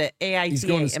on Reddit. AITA. He's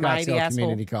going to am I the Scottsdale asshole?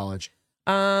 Community College.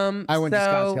 I went to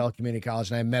Scottsdale Community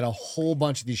College, and I met a whole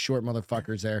bunch of these short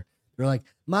motherfuckers there. They're like,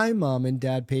 my mom and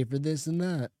dad pay for this and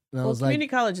that. And I was community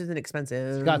college isn't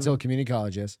expensive. Scottsdale Community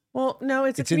College is. Well, no,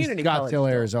 it's a community in Scottsdale,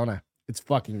 college. Arizona. It's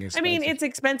fucking expensive. I mean, it's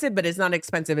expensive, but it's not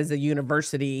expensive as a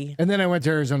university. And then I went to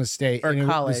Arizona State. Or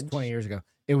college. It was 20 years ago.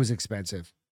 It was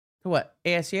expensive. What?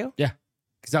 ASU? Yeah.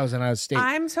 Because I was in Iowa State.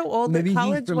 I'm so old that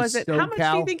college wasn't. How much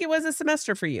do you think it was a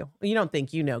semester for you? You don't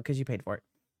think you know because you paid for it.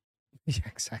 Yeah,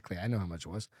 exactly. I know how much it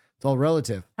was. It's all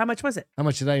relative. How much was it? How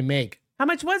much did I make? How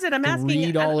much was it? I'm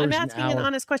asking. I'm asking an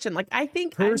honest question. Like I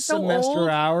think per I'm so semester old,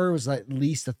 hour was at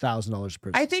least $1,000 per.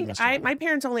 I think my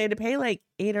parents only had to pay like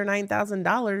 $8,000 or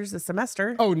 $9,000 a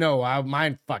semester. Oh no,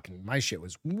 my shit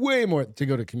was way more to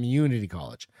go to community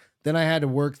college. Then I had to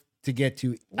work to get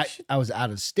to. I was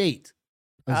out of state.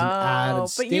 I was an out of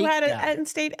state. But you had an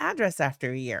in-state address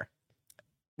after a year.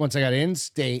 Once I got in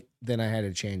state, then I had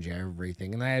to change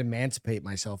everything, and I had to emancipate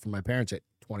myself from my parents at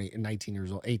 19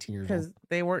 years old, 18 years old. Because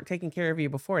they weren't taking care of you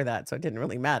before that, so it didn't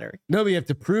really matter. No, but you have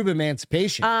to prove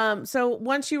emancipation. So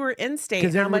once you were in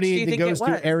state, how much do you think it was? Because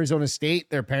everybody that goes to Arizona State,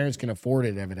 their parents can afford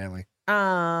it, evidently.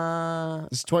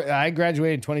 I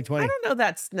graduated in 2020. I don't know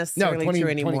that's necessarily true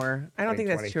anymore. I don't think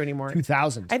that's true anymore.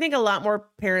 2000. I think a lot more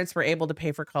parents were able to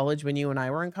pay for college when you and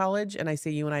I were in college, and I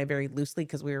say you and I very loosely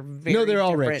because we were very No, they're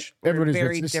all different. rich. Everybody's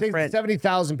very rich. Different.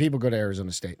 70,000 people go to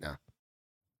Arizona State now.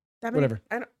 Whatever.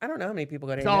 I don't know how many people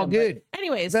go to It's all good.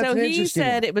 Anyways, That's so an he interesting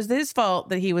said one. it was his fault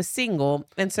that he was single.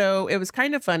 And so it was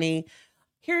kind of funny.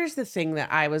 Here's the thing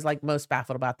that I was like most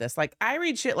baffled about this. Like I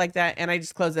read shit like that and I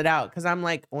just close it out because I'm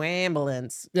like,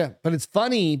 ambulance. Yeah, but it's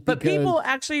funny because But people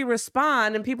actually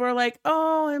respond and people are like,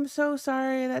 oh, I'm so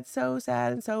sorry. That's so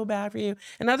sad and so bad for you.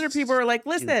 And other people are like,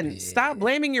 listen, stop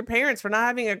blaming your parents for not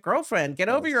having a girlfriend. Get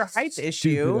over your height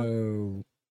issue. Stupido.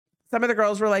 Some of the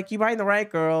girls were like, you find the right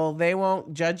girl. They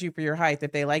won't judge you for your height.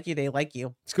 If they like you, they like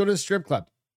you. Let's go to the strip club.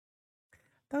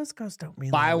 Those girls don't really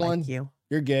Buy like one. you.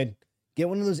 You're good. Get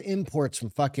one of those imports from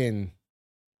fucking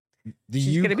the She's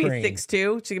Ukraine. gonna be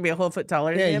 6'2". She's gonna be a whole foot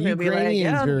taller Yeah, than him. He'll be like, Ukrainians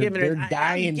yeah, I'm are giving her. they're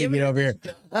dying to get over here.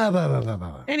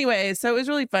 Anyway, so it was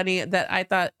really funny that I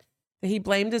thought that he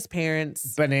blamed his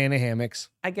parents. Banana hammocks.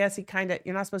 I guess he kind of.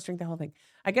 You're not supposed to drink the whole thing.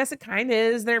 I guess it kind of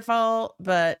is their fault,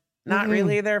 but not Mm-mm.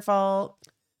 really their fault.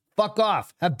 Fuck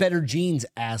off. Have better genes,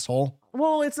 asshole.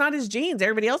 Well, it's not his genes.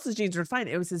 Everybody else's genes were fine.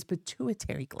 It was his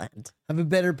pituitary gland. Have a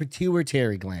better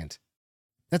pituitary gland.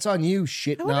 That's on you,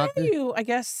 shit How knocker. do you? I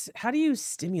guess. How do you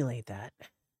stimulate that?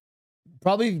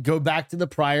 Probably go back to the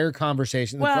prior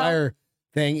conversation, the Well- prior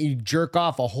thing. You jerk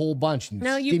off a whole bunch. And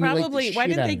No, you stimulate the probably. Why shit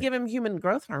didn't out they of it. give him human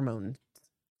growth hormone?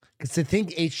 Because I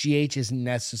think HGH isn't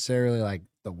necessarily like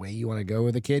the way you want to go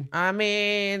with a kid. I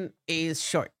mean, he's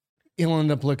short. He'll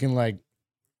end up looking like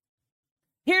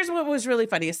Here's what was really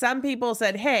funny. Some people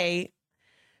said, hey,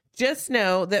 just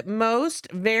know that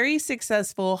most very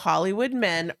successful Hollywood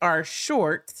men are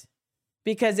short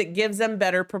because it gives them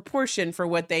better proportion for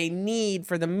what they need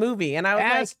for the movie. And I was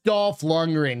ask Dolph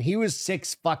Lundgren. He was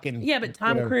 6 fucking. yeah, but Tom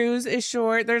whatever. Cruise is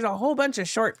short. There's a whole bunch of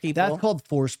short people. That's called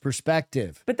forced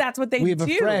perspective. But that's what they We have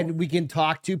do. a friend. We can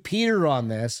talk to Peter on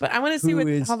this. But I want to see who what.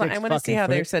 is Hold on. I 6 want to see fucking how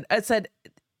they foot. said. It said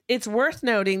it's worth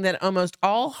noting that almost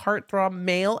all heartthrob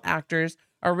male actors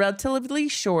are relatively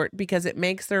short because it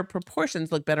makes their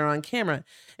proportions look better on camera.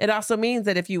 It also means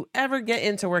that if you ever get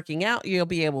into working out, you'll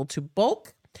be able to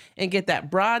bulk and get that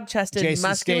broad-chested, Jason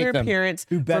muscular Statham, appearance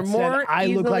who for Beth said, more I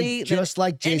look like easily just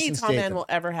like than any Jason tall man Statham. will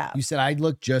ever have. You said I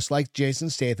look just like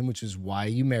Jason Statham, which is why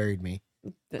you married me.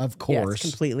 Of course. Yes,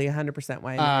 completely, 100%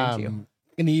 why I married you.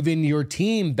 And even your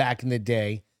team back in the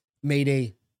day made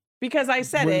a Because I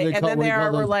said what do it, they and call- then what do they you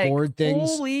call were those like, board things?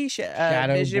 holy shit,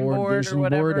 shadow vision board vision or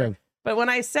whatever. of- But when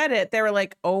I said it, they were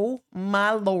like, oh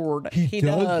my Lord, He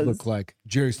does look like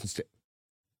Jason Statham.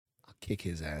 I'll kick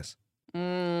his ass.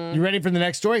 Mm, You ready for the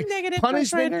next story? negative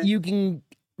Punishment Ghost Rider. you can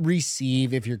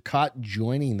receive if you're caught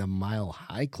joining the Mile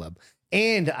High Club.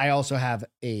 And I also have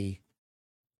a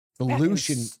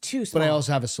solution, That is too but I small.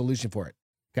 also have a solution for it.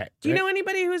 Okay. Do you ready? know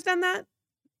anybody who's done that?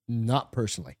 Not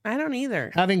personally. I don't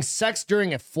either. Having sex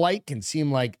during a flight can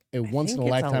seem like a once in a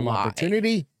think it's a lifetime lie.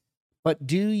 opportunity, but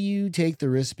do you take the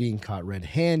risk being caught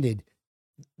red-handed?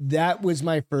 That was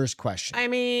my first question. I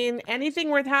mean, anything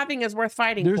worth having is worth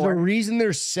fighting There's for. a reason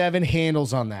there's 7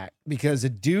 handles on that, because a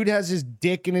dude has his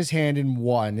dick in his hand in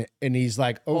one, and he's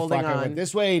like, oh, Holding fuck, I on. went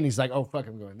this way. And he's like, oh, fuck,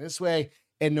 I'm going this way.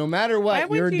 And no matter Why what,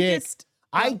 would your you dick, just?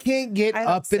 I can't get I don't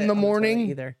up sit in the on toilet morning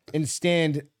either. and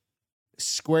stand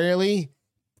squarely,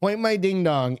 point my ding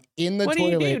dong in the What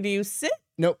toilet. do you do? Do you sit?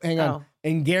 Nope, hang on. Oh.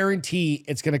 And guarantee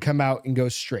it's going to come out and go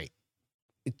straight.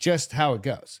 It's just how it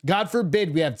goes. God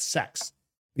forbid we have sex,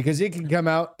 because it can come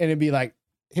out and it'd be like,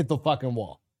 hit the fucking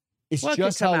wall. It's What could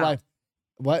just how come out? life.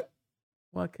 What?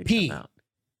 What could Pee. come out?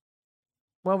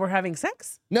 Well, we're having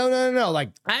sex. No.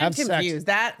 Like, I'm have confused. sex.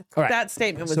 That All right. that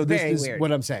statement was So this very is weird.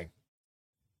 what I'm saying.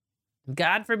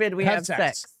 God forbid we have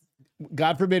sex.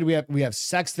 God forbid we have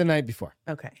sex the night before.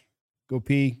 Okay. Go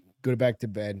pee, go back to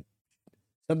bed.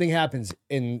 Something happens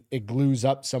and it glues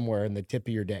up somewhere in the tip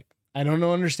of your dick. I don't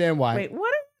understand why. Wait, what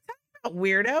are you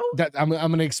talking about, weirdo? I'm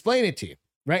going to explain it to you,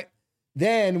 right?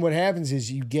 Then what happens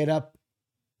is you get up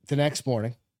the next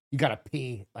morning. You got to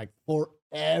pee like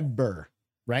forever,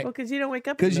 right? Well, because you don't wake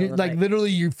up in the Because middle you of the like night.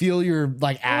 literally you feel your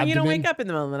like Well, abdomen. you don't wake up in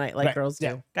the middle of the night like Right, girls do.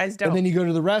 yeah. Guys don't. And then you go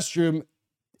to the restroom,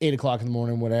 8 o'clock in the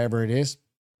morning, whatever it is.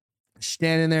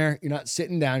 Standing there, you're not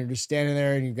sitting down, you're just standing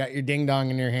there, and you've got your ding dong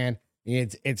in your hand.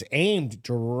 It's aimed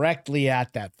directly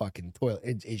at that fucking toilet.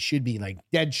 It should be like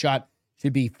dead shot.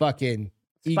 Should be fucking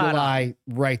eagle Spot on. eye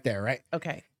right there, right?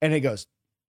 Okay. And it goes.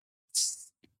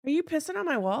 Are you pissing on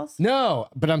my walls? No,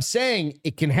 but I'm saying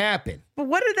it can happen But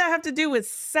what did that have to do with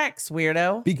sex,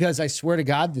 weirdo? because I swear to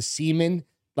God, the semen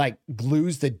like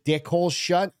glues the dick hole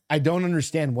shut. I don't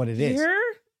understand what it is.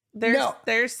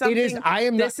 There's something. It is. I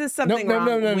am This not. is something no, wrong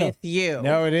no, no, no. with you.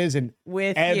 No, it isn't.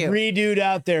 With you. Every dude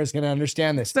out there is going to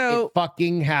understand this. So- it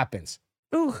fucking happens.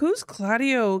 Ooh, who's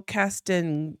Claudio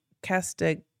Casta?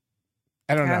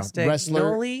 I don't know.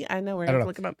 Wrestler. Noli? I know we're I going don't to know.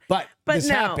 look him up. But this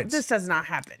no, happens. this does not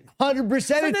happen. 100%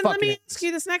 So it then let fucking me ask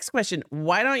you this next question.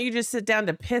 Why don't you just sit down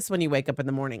to piss when you wake up in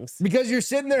the mornings? Because you're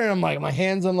sitting there and I'm like, my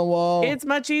hands on the wall. It's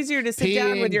much easier to sit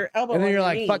down with your elbow and then on you're your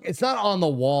like, knee. fuck, it's not on the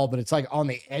wall, but it's like on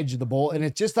the edge of the bowl. And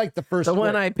it's just like the first The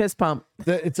square. one I piss pump.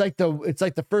 It's like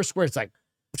the first square. It's like,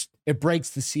 it breaks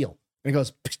the seal. And it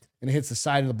goes, and it hits the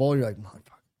side of the bowl. You're like,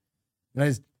 motherfucker.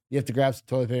 And you have to grab some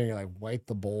toilet paper and you're like, wipe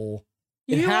the bowl.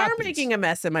 You are making a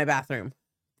mess in my bathroom.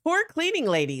 Poor cleaning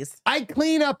ladies. I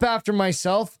clean up after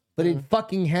myself, but it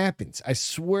fucking happens. I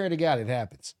swear to God, it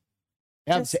happens.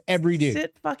 It happens to every dude.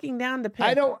 Sit fucking down to pee.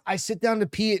 I sit down to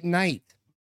pee at night.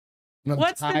 when I'm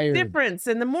What's tired. the difference?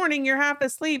 In the morning, you're half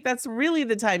asleep. That's really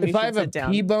the time you If I should have sit a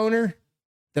down. pee boner,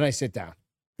 then I sit down.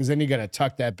 Because then you got to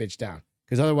tuck that bitch down.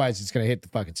 Because otherwise it's going to hit the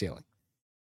fucking ceiling.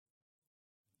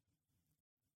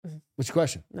 What's your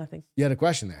question? Nothing. You had a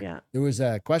question there. Yeah. There was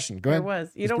a question. Go There ahead.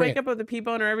 was. You Let's don't bring wake up with a pee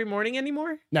boner every morning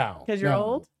anymore? No. Because you're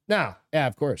old? No. Yeah,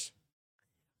 of course.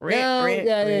 No,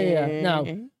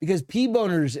 because pee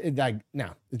boners,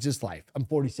 it's just life. I'm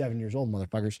 47 years old,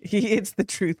 motherfuckers. It's the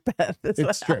truth, Beth. That's It's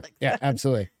what true. Alex Yeah, said.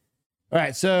 absolutely. All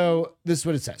right, so this is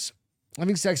what it says.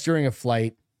 Having sex during a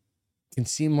flight can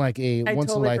seem like a I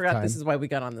once totally in a forgot lifetime this is why we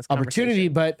got on this opportunity,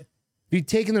 conversation. but you've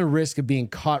taken the risk of being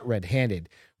caught red-handed.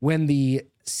 When the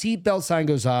seatbelt sign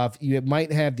goes off, you might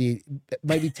be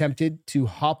tempted to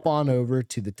hop on over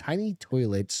to the tiny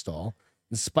toilet stall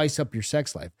and spice up your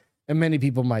sex life. And many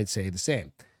people might say the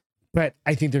same. But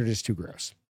I think they're just too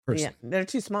gross. Personally. Yeah, they're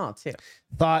too small, too.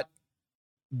 Thought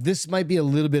this might be a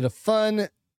little bit of fun,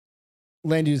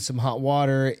 land you in some hot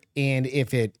water, and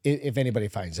if anybody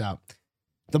finds out.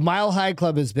 The Mile High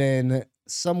Club has been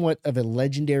somewhat of a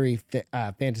legendary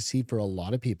fantasy for a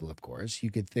lot of people, of course. You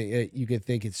could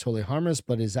think it's totally harmless,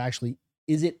 but is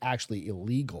it actually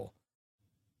illegal?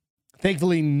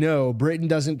 Thankfully, no. Britain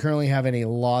doesn't currently have any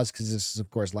laws because this is, of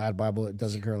course, Lad Bible. It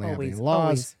doesn't currently have any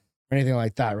laws or anything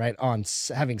like that, right? On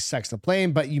having sex on a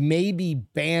plane, but you may be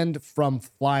banned from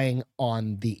flying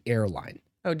on the airline.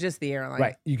 Oh, just the airline.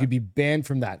 Right. You could be banned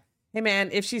from that. Hey, man,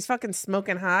 if she's fucking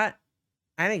smoking hot,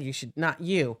 I think you should, not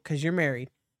you, because you're married.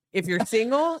 If you're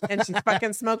single and she's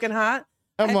fucking smoking hot,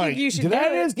 I'm I like, think you should did do I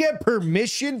it. just get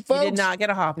permission, folks? You did not get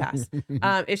a hall pass.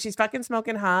 If she's fucking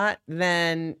smoking hot,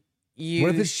 then you.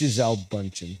 What if it's Giselle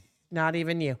Bundchen? Not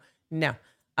even you. No.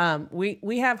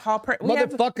 We have hall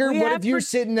Motherfucker, what if you're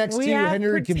sitting next to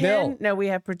Henry Cavill? No, we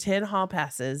have pretend hall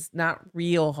passes, not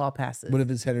real hall passes. What if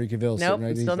it's Henry Cavill? Nope,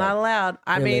 right still not allowed.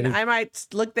 I mean, lady. I might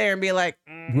look there and be like,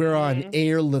 we're on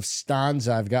Air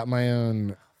Lufthansa. I've got my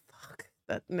own.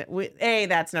 A,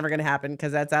 that's never going to happen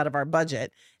because that's out of our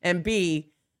budget. And B,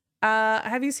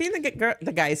 have you seen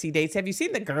the guys he dates? Have you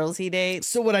seen the girls he dates?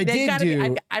 So what I did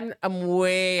do, I'm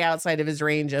way outside of his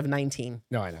range of 19.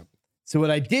 No, I know. So what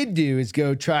I did do is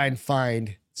go try and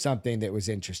find something that was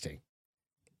interesting.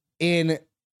 So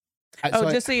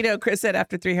you know, Chris said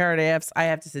after 3 hard AFs, I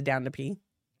have to sit down to pee.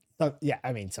 Yeah,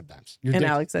 I mean sometimes.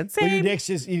 Alex said, "Same." Your dick's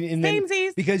just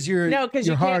Samesies. because you're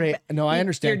hard. No, I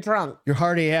understand. You're drunk. You're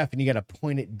hard AF, and you got to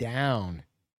point it down.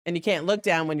 And you can't look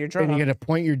down when you're drunk. And you got to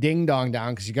point your ding dong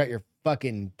down because you got your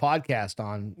fucking podcast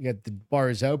on. You got the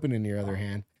bars open in your other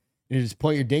hand. You just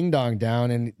point your ding dong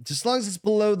down, and just as long as it's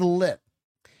below the lip.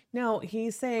 No,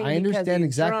 he's saying I understand because he's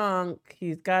exactly. drunk,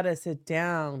 he's got to sit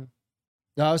down.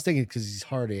 No, I was thinking because he's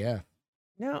hard AF.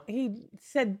 No, he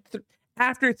said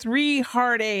after 3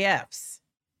 hard AFs.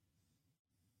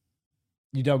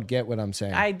 You don't get what I'm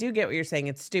saying. I do get what you're saying.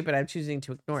 It's stupid. I'm choosing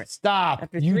to ignore it. Stop.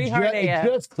 After 3 hard AFs.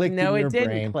 It just clicked no, in your it didn't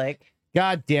brain. click.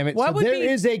 God damn it. What So there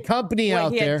is a company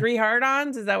out he there. had 3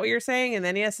 hard-ons? Is that what you're saying? And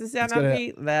then he has to sit down on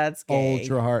feet? That's gay.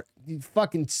 Ultra hard. You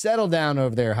fucking settle down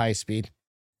over there, high speed.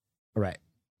 All right.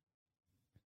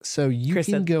 So you Chris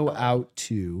can said, go out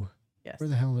to, Yes. where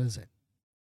the hell is it?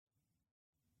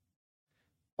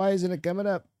 Why isn't it coming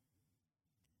up?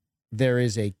 There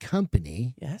is a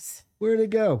company. Yes. Where'd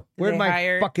it go? Where'd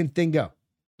my fucking thing go?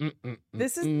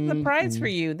 This is the prize for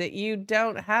you that you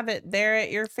don't have it there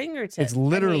at your fingertips. It's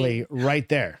literally right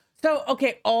there. So,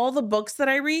 okay, all the books that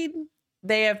I read,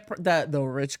 they have the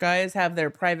rich guys have their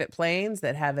private planes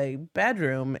that have a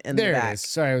bedroom in the back. There it is.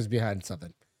 Sorry, I was behind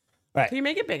something. All right. Can you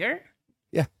make it bigger?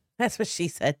 Yeah. That's what she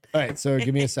said. All right. So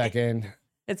give me a second.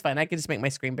 It's fine. I can just make my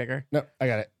screen bigger. No, I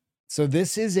got it. So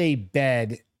this is a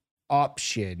bed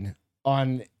option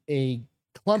on a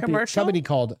company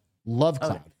called Love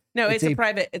Cloud. No, it's a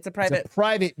private jet.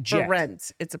 For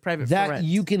rent. It's a private for rent.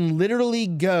 You can literally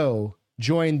go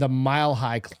join the Mile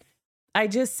High Club. I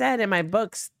just said in my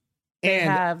books,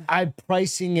 I'm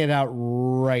pricing it out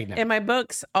right now. In my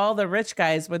books, all the rich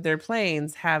guys with their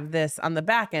planes have this on the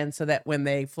back end so that when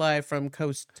they fly from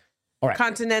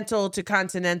continental to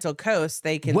continental coast,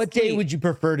 they can What day would you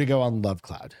prefer to go on Love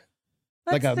Cloud?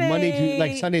 Let's like a Monday to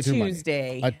like Sunday through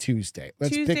Tuesday. Monday. A Tuesday.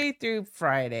 Tuesday through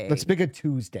Friday. Let's pick a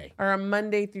Tuesday. Or a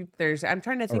Monday through Thursday. I'm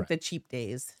trying to think the cheap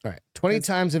days. All right. 20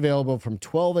 times available from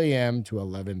 12 a.m. to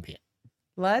 11 p.m.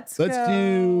 Let's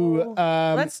do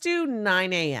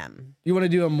 9 a.m. You want to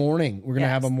do a morning? We're gonna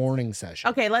have a morning session.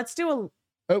 Okay, let's do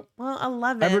 11.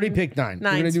 I've already picked 9. We're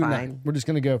gonna do fine. 9. We're just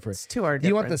gonna go for it. It's 2 hour difference. Do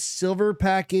you want the silver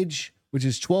package, which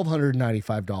is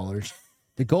 $1,295,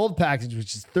 the gold package,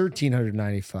 which is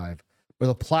 $1,395, or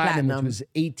the platinum, which was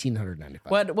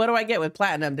 $1,895? What do I get with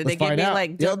platinum? Did they give me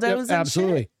like dildos? And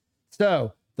absolutely. Shit?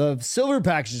 So the silver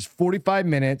package is 45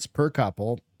 minutes per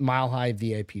couple, Mile High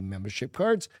VIP membership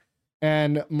cards,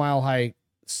 and Mile High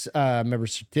member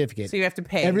certificate. So you have to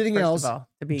pay. Everything else to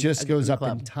be just goes up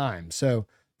in time. So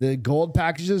the gold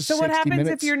package is 60 minutes. So what happens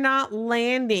if you're not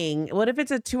landing? What if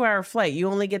it's a 2 hour flight? You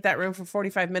only get that room for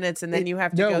 45 minutes, and then you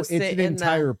have to go sit in it's an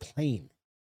entire plane.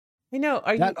 I know.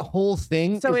 That whole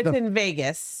thing. So it's in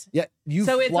Vegas. Yeah,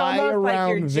 so it's almost like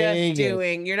you're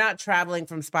just you're not traveling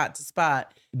from spot to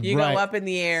spot. You go up in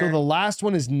the air. So the last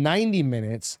one is 90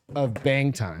 minutes of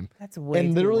bang time. That's way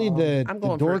and literally too long.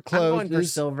 the door closes. I'm going for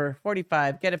silver.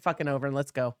 45. Get it fucking over and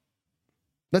let's go.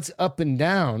 That's up and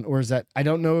down, or is that? I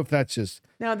don't know if that's just.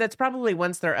 No, that's probably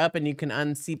once they're up and you can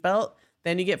unseat belt.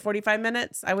 Then you get 45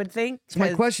 minutes. I would think. So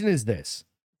my question is this.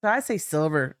 So I say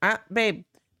silver,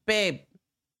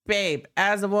 babe.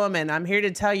 As a woman, I'm here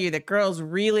to tell you that girls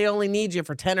really only need you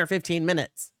for 10 or 15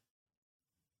 minutes.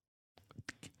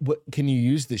 What can you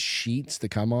use the sheets to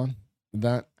come on?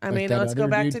 That I mean, let's go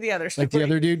back to the other story. Like the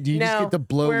other dude, do you just get the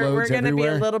blow loads everywhere? We're going to be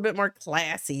a little bit more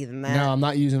classy than that. No, I'm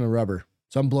not using a rubber,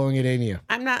 so I'm blowing it in you.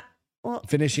 I'm not. Well,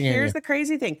 finishing. Here's the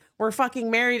crazy thing: we're fucking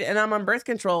married, and I'm on birth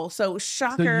control. So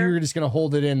shocker. So you're just going to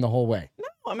hold it in the whole way?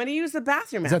 No, I'm going to use the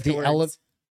bathroom. Is that the elevator?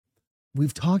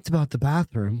 We've talked about the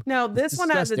bathroom. No, this one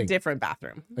has a different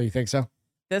bathroom. Oh, you think so?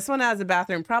 This one has a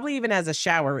bathroom, probably even has a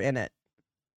shower in it.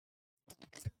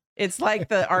 It's like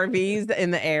the RVs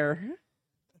in the air.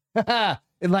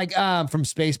 Like from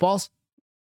Spaceballs?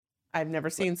 I've never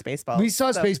seen Spaceballs. We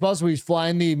saw Spaceballs where he's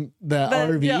flying the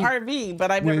RV. The RV,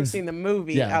 but I've never seen the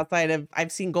movie outside of,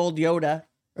 I've seen Gold Yoda,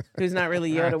 who's not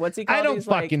really Yoda. What's he called? I don't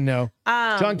fucking know.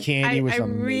 John Candy was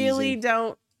amazing. I really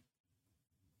don't.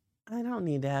 I don't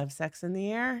need to have sex in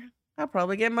the air. I'll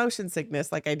probably get motion sickness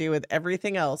like I do with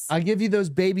everything else. I give you those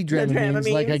baby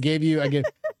Dramamines like I gave you.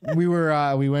 We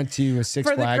went to a Six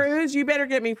Flags. For the cruise, you better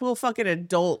get me full fucking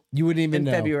adult. You wouldn't even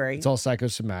know. February. It's all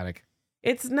psychosomatic.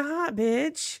 It's not,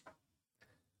 bitch.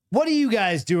 What are you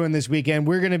guys doing this weekend?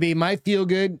 We're going to be my feel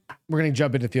good. We're going to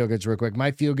jump into feel goods real quick.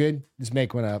 My feel good, just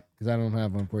make one up because I don't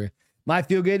have one for you. My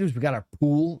feel good is we got our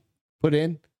pool put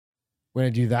in. We're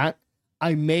going to do that.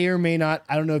 I may or may not.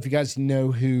 I don't know if you guys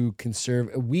know who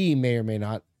we may or may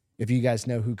not. If you guys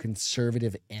know who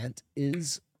Conservative Ant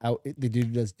is, the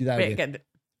dude does do that. Wait,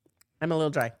 I'm a little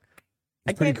dry.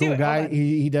 He's a pretty cool guy.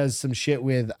 He does some shit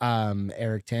with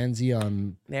Eric Tanzi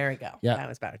on. There we go. Yeah, that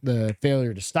was better. The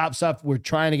failure to stop stuff. We're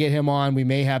trying to get him on. We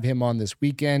may have him on this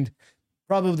weekend.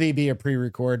 Probably be a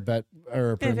pre-record,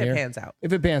 or a premiere.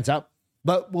 If it pans out.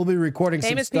 But we'll be recording some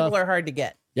stuff. Famous people are hard to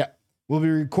get. Yeah. We'll be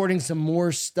recording some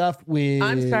more stuff with.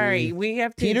 I'm sorry. We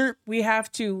have to. Peter? We have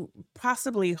to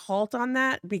possibly halt on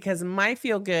that because my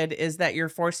feel good is that you're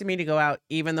forcing me to go out,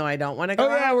 even though I don't want to go.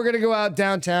 Oh yeah, we're gonna go out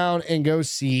downtown and go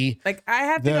see. Like I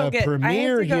have to go get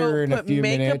premiere here in a few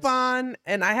minutes. Makeup on,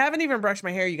 and I haven't even brushed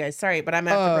my hair. You guys, sorry, but I'm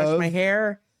gonna have to brush my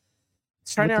hair.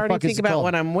 Trying to already think about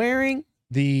what I'm wearing.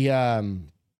 Damn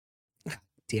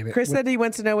it. Chris said he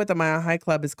wants to know what the Mile High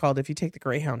Club is called if you take the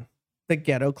Greyhound. The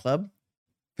Ghetto Club.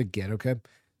 The Ghetto Club.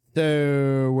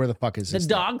 So where the fuck is this? The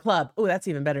Dog Club. Oh, that's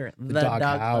even better. The Dog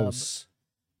House. Club.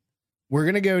 We're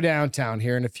gonna go downtown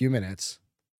here in a few minutes.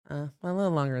 A little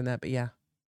longer than that, but yeah.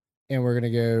 And we're gonna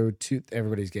go to.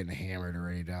 Everybody's getting hammered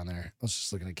already down there. I was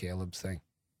just looking at Caleb's thing.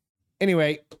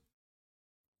 Anyway,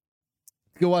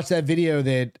 go watch that video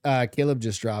that Caleb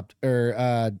just dropped,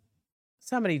 or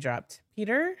somebody dropped.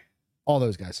 Peter. All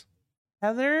those guys.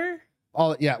 Heather.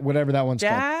 Whatever that one's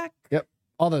called. Jack. Yep,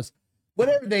 all those.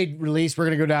 Whatever they release, we're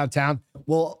gonna go downtown.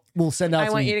 We'll send out. I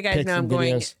want you to guys know I'm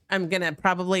going. Videos. I'm gonna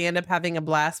probably end up having a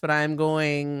blast, but I'm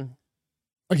going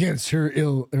against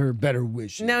her better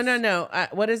wishes. No.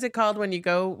 What is it called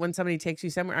when somebody takes you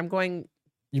somewhere? I'm going.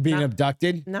 You're being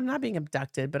abducted. No, I'm not being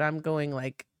abducted, but I'm going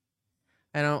like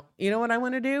I don't. You know what I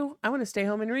want to do? I want to stay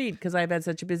home and read because I've had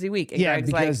such a busy week. And Yeah,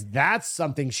 Greg's because like, that's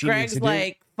something she needs Greg's to do.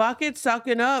 like, fuck it,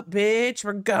 sucking up, bitch.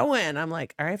 We're going. I'm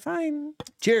like, all right, fine.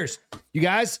 Cheers. You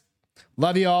guys,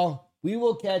 love you all. We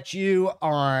will catch you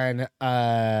on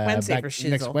Wednesday for next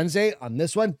shizzle. Wednesday on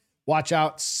this one. Watch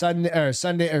out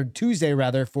Sunday or Tuesday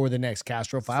rather for the next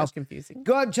Castro Files. So confusing.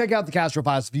 Go ahead and check out the Castro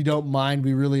Files if you don't mind.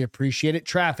 We really appreciate it.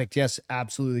 Trafficked, yes,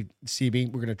 absolutely.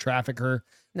 CB, we're gonna traffic her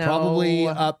No. probably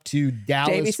up to Dallas.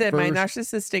 Jamie said first. my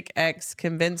narcissistic ex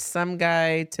convinced some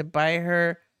guy to buy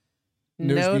her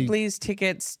Nosebleed. nosebleeds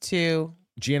tickets to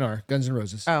GNR, Guns N'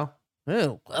 Roses.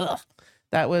 Ugh.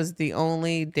 That was the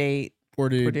only date. Poor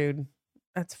dude. Poor dude.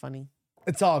 That's funny.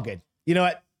 It's all good. You know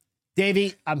what,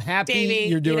 Davey? I'm happy Davey,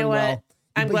 you're doing you know what? well.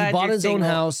 I'm He glad bought you're his single. own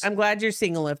house. I'm glad you're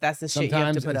single if that's the shit you have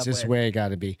Sometimes to put it's up just with. the way it got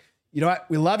to be. You know what?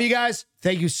 We love you guys.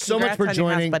 Thank you so Congrats much for on your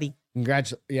house, joining. buddy.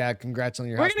 Congrats on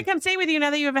your We're house. going to come stay with you now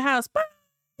that you have a house. Bye.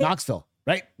 Knoxville,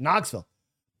 right? Knoxville.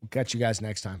 We'll catch you guys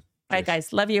next time. Bye,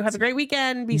 guys. Love you. Have a great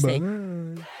weekend. Be safe.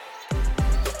 Bye.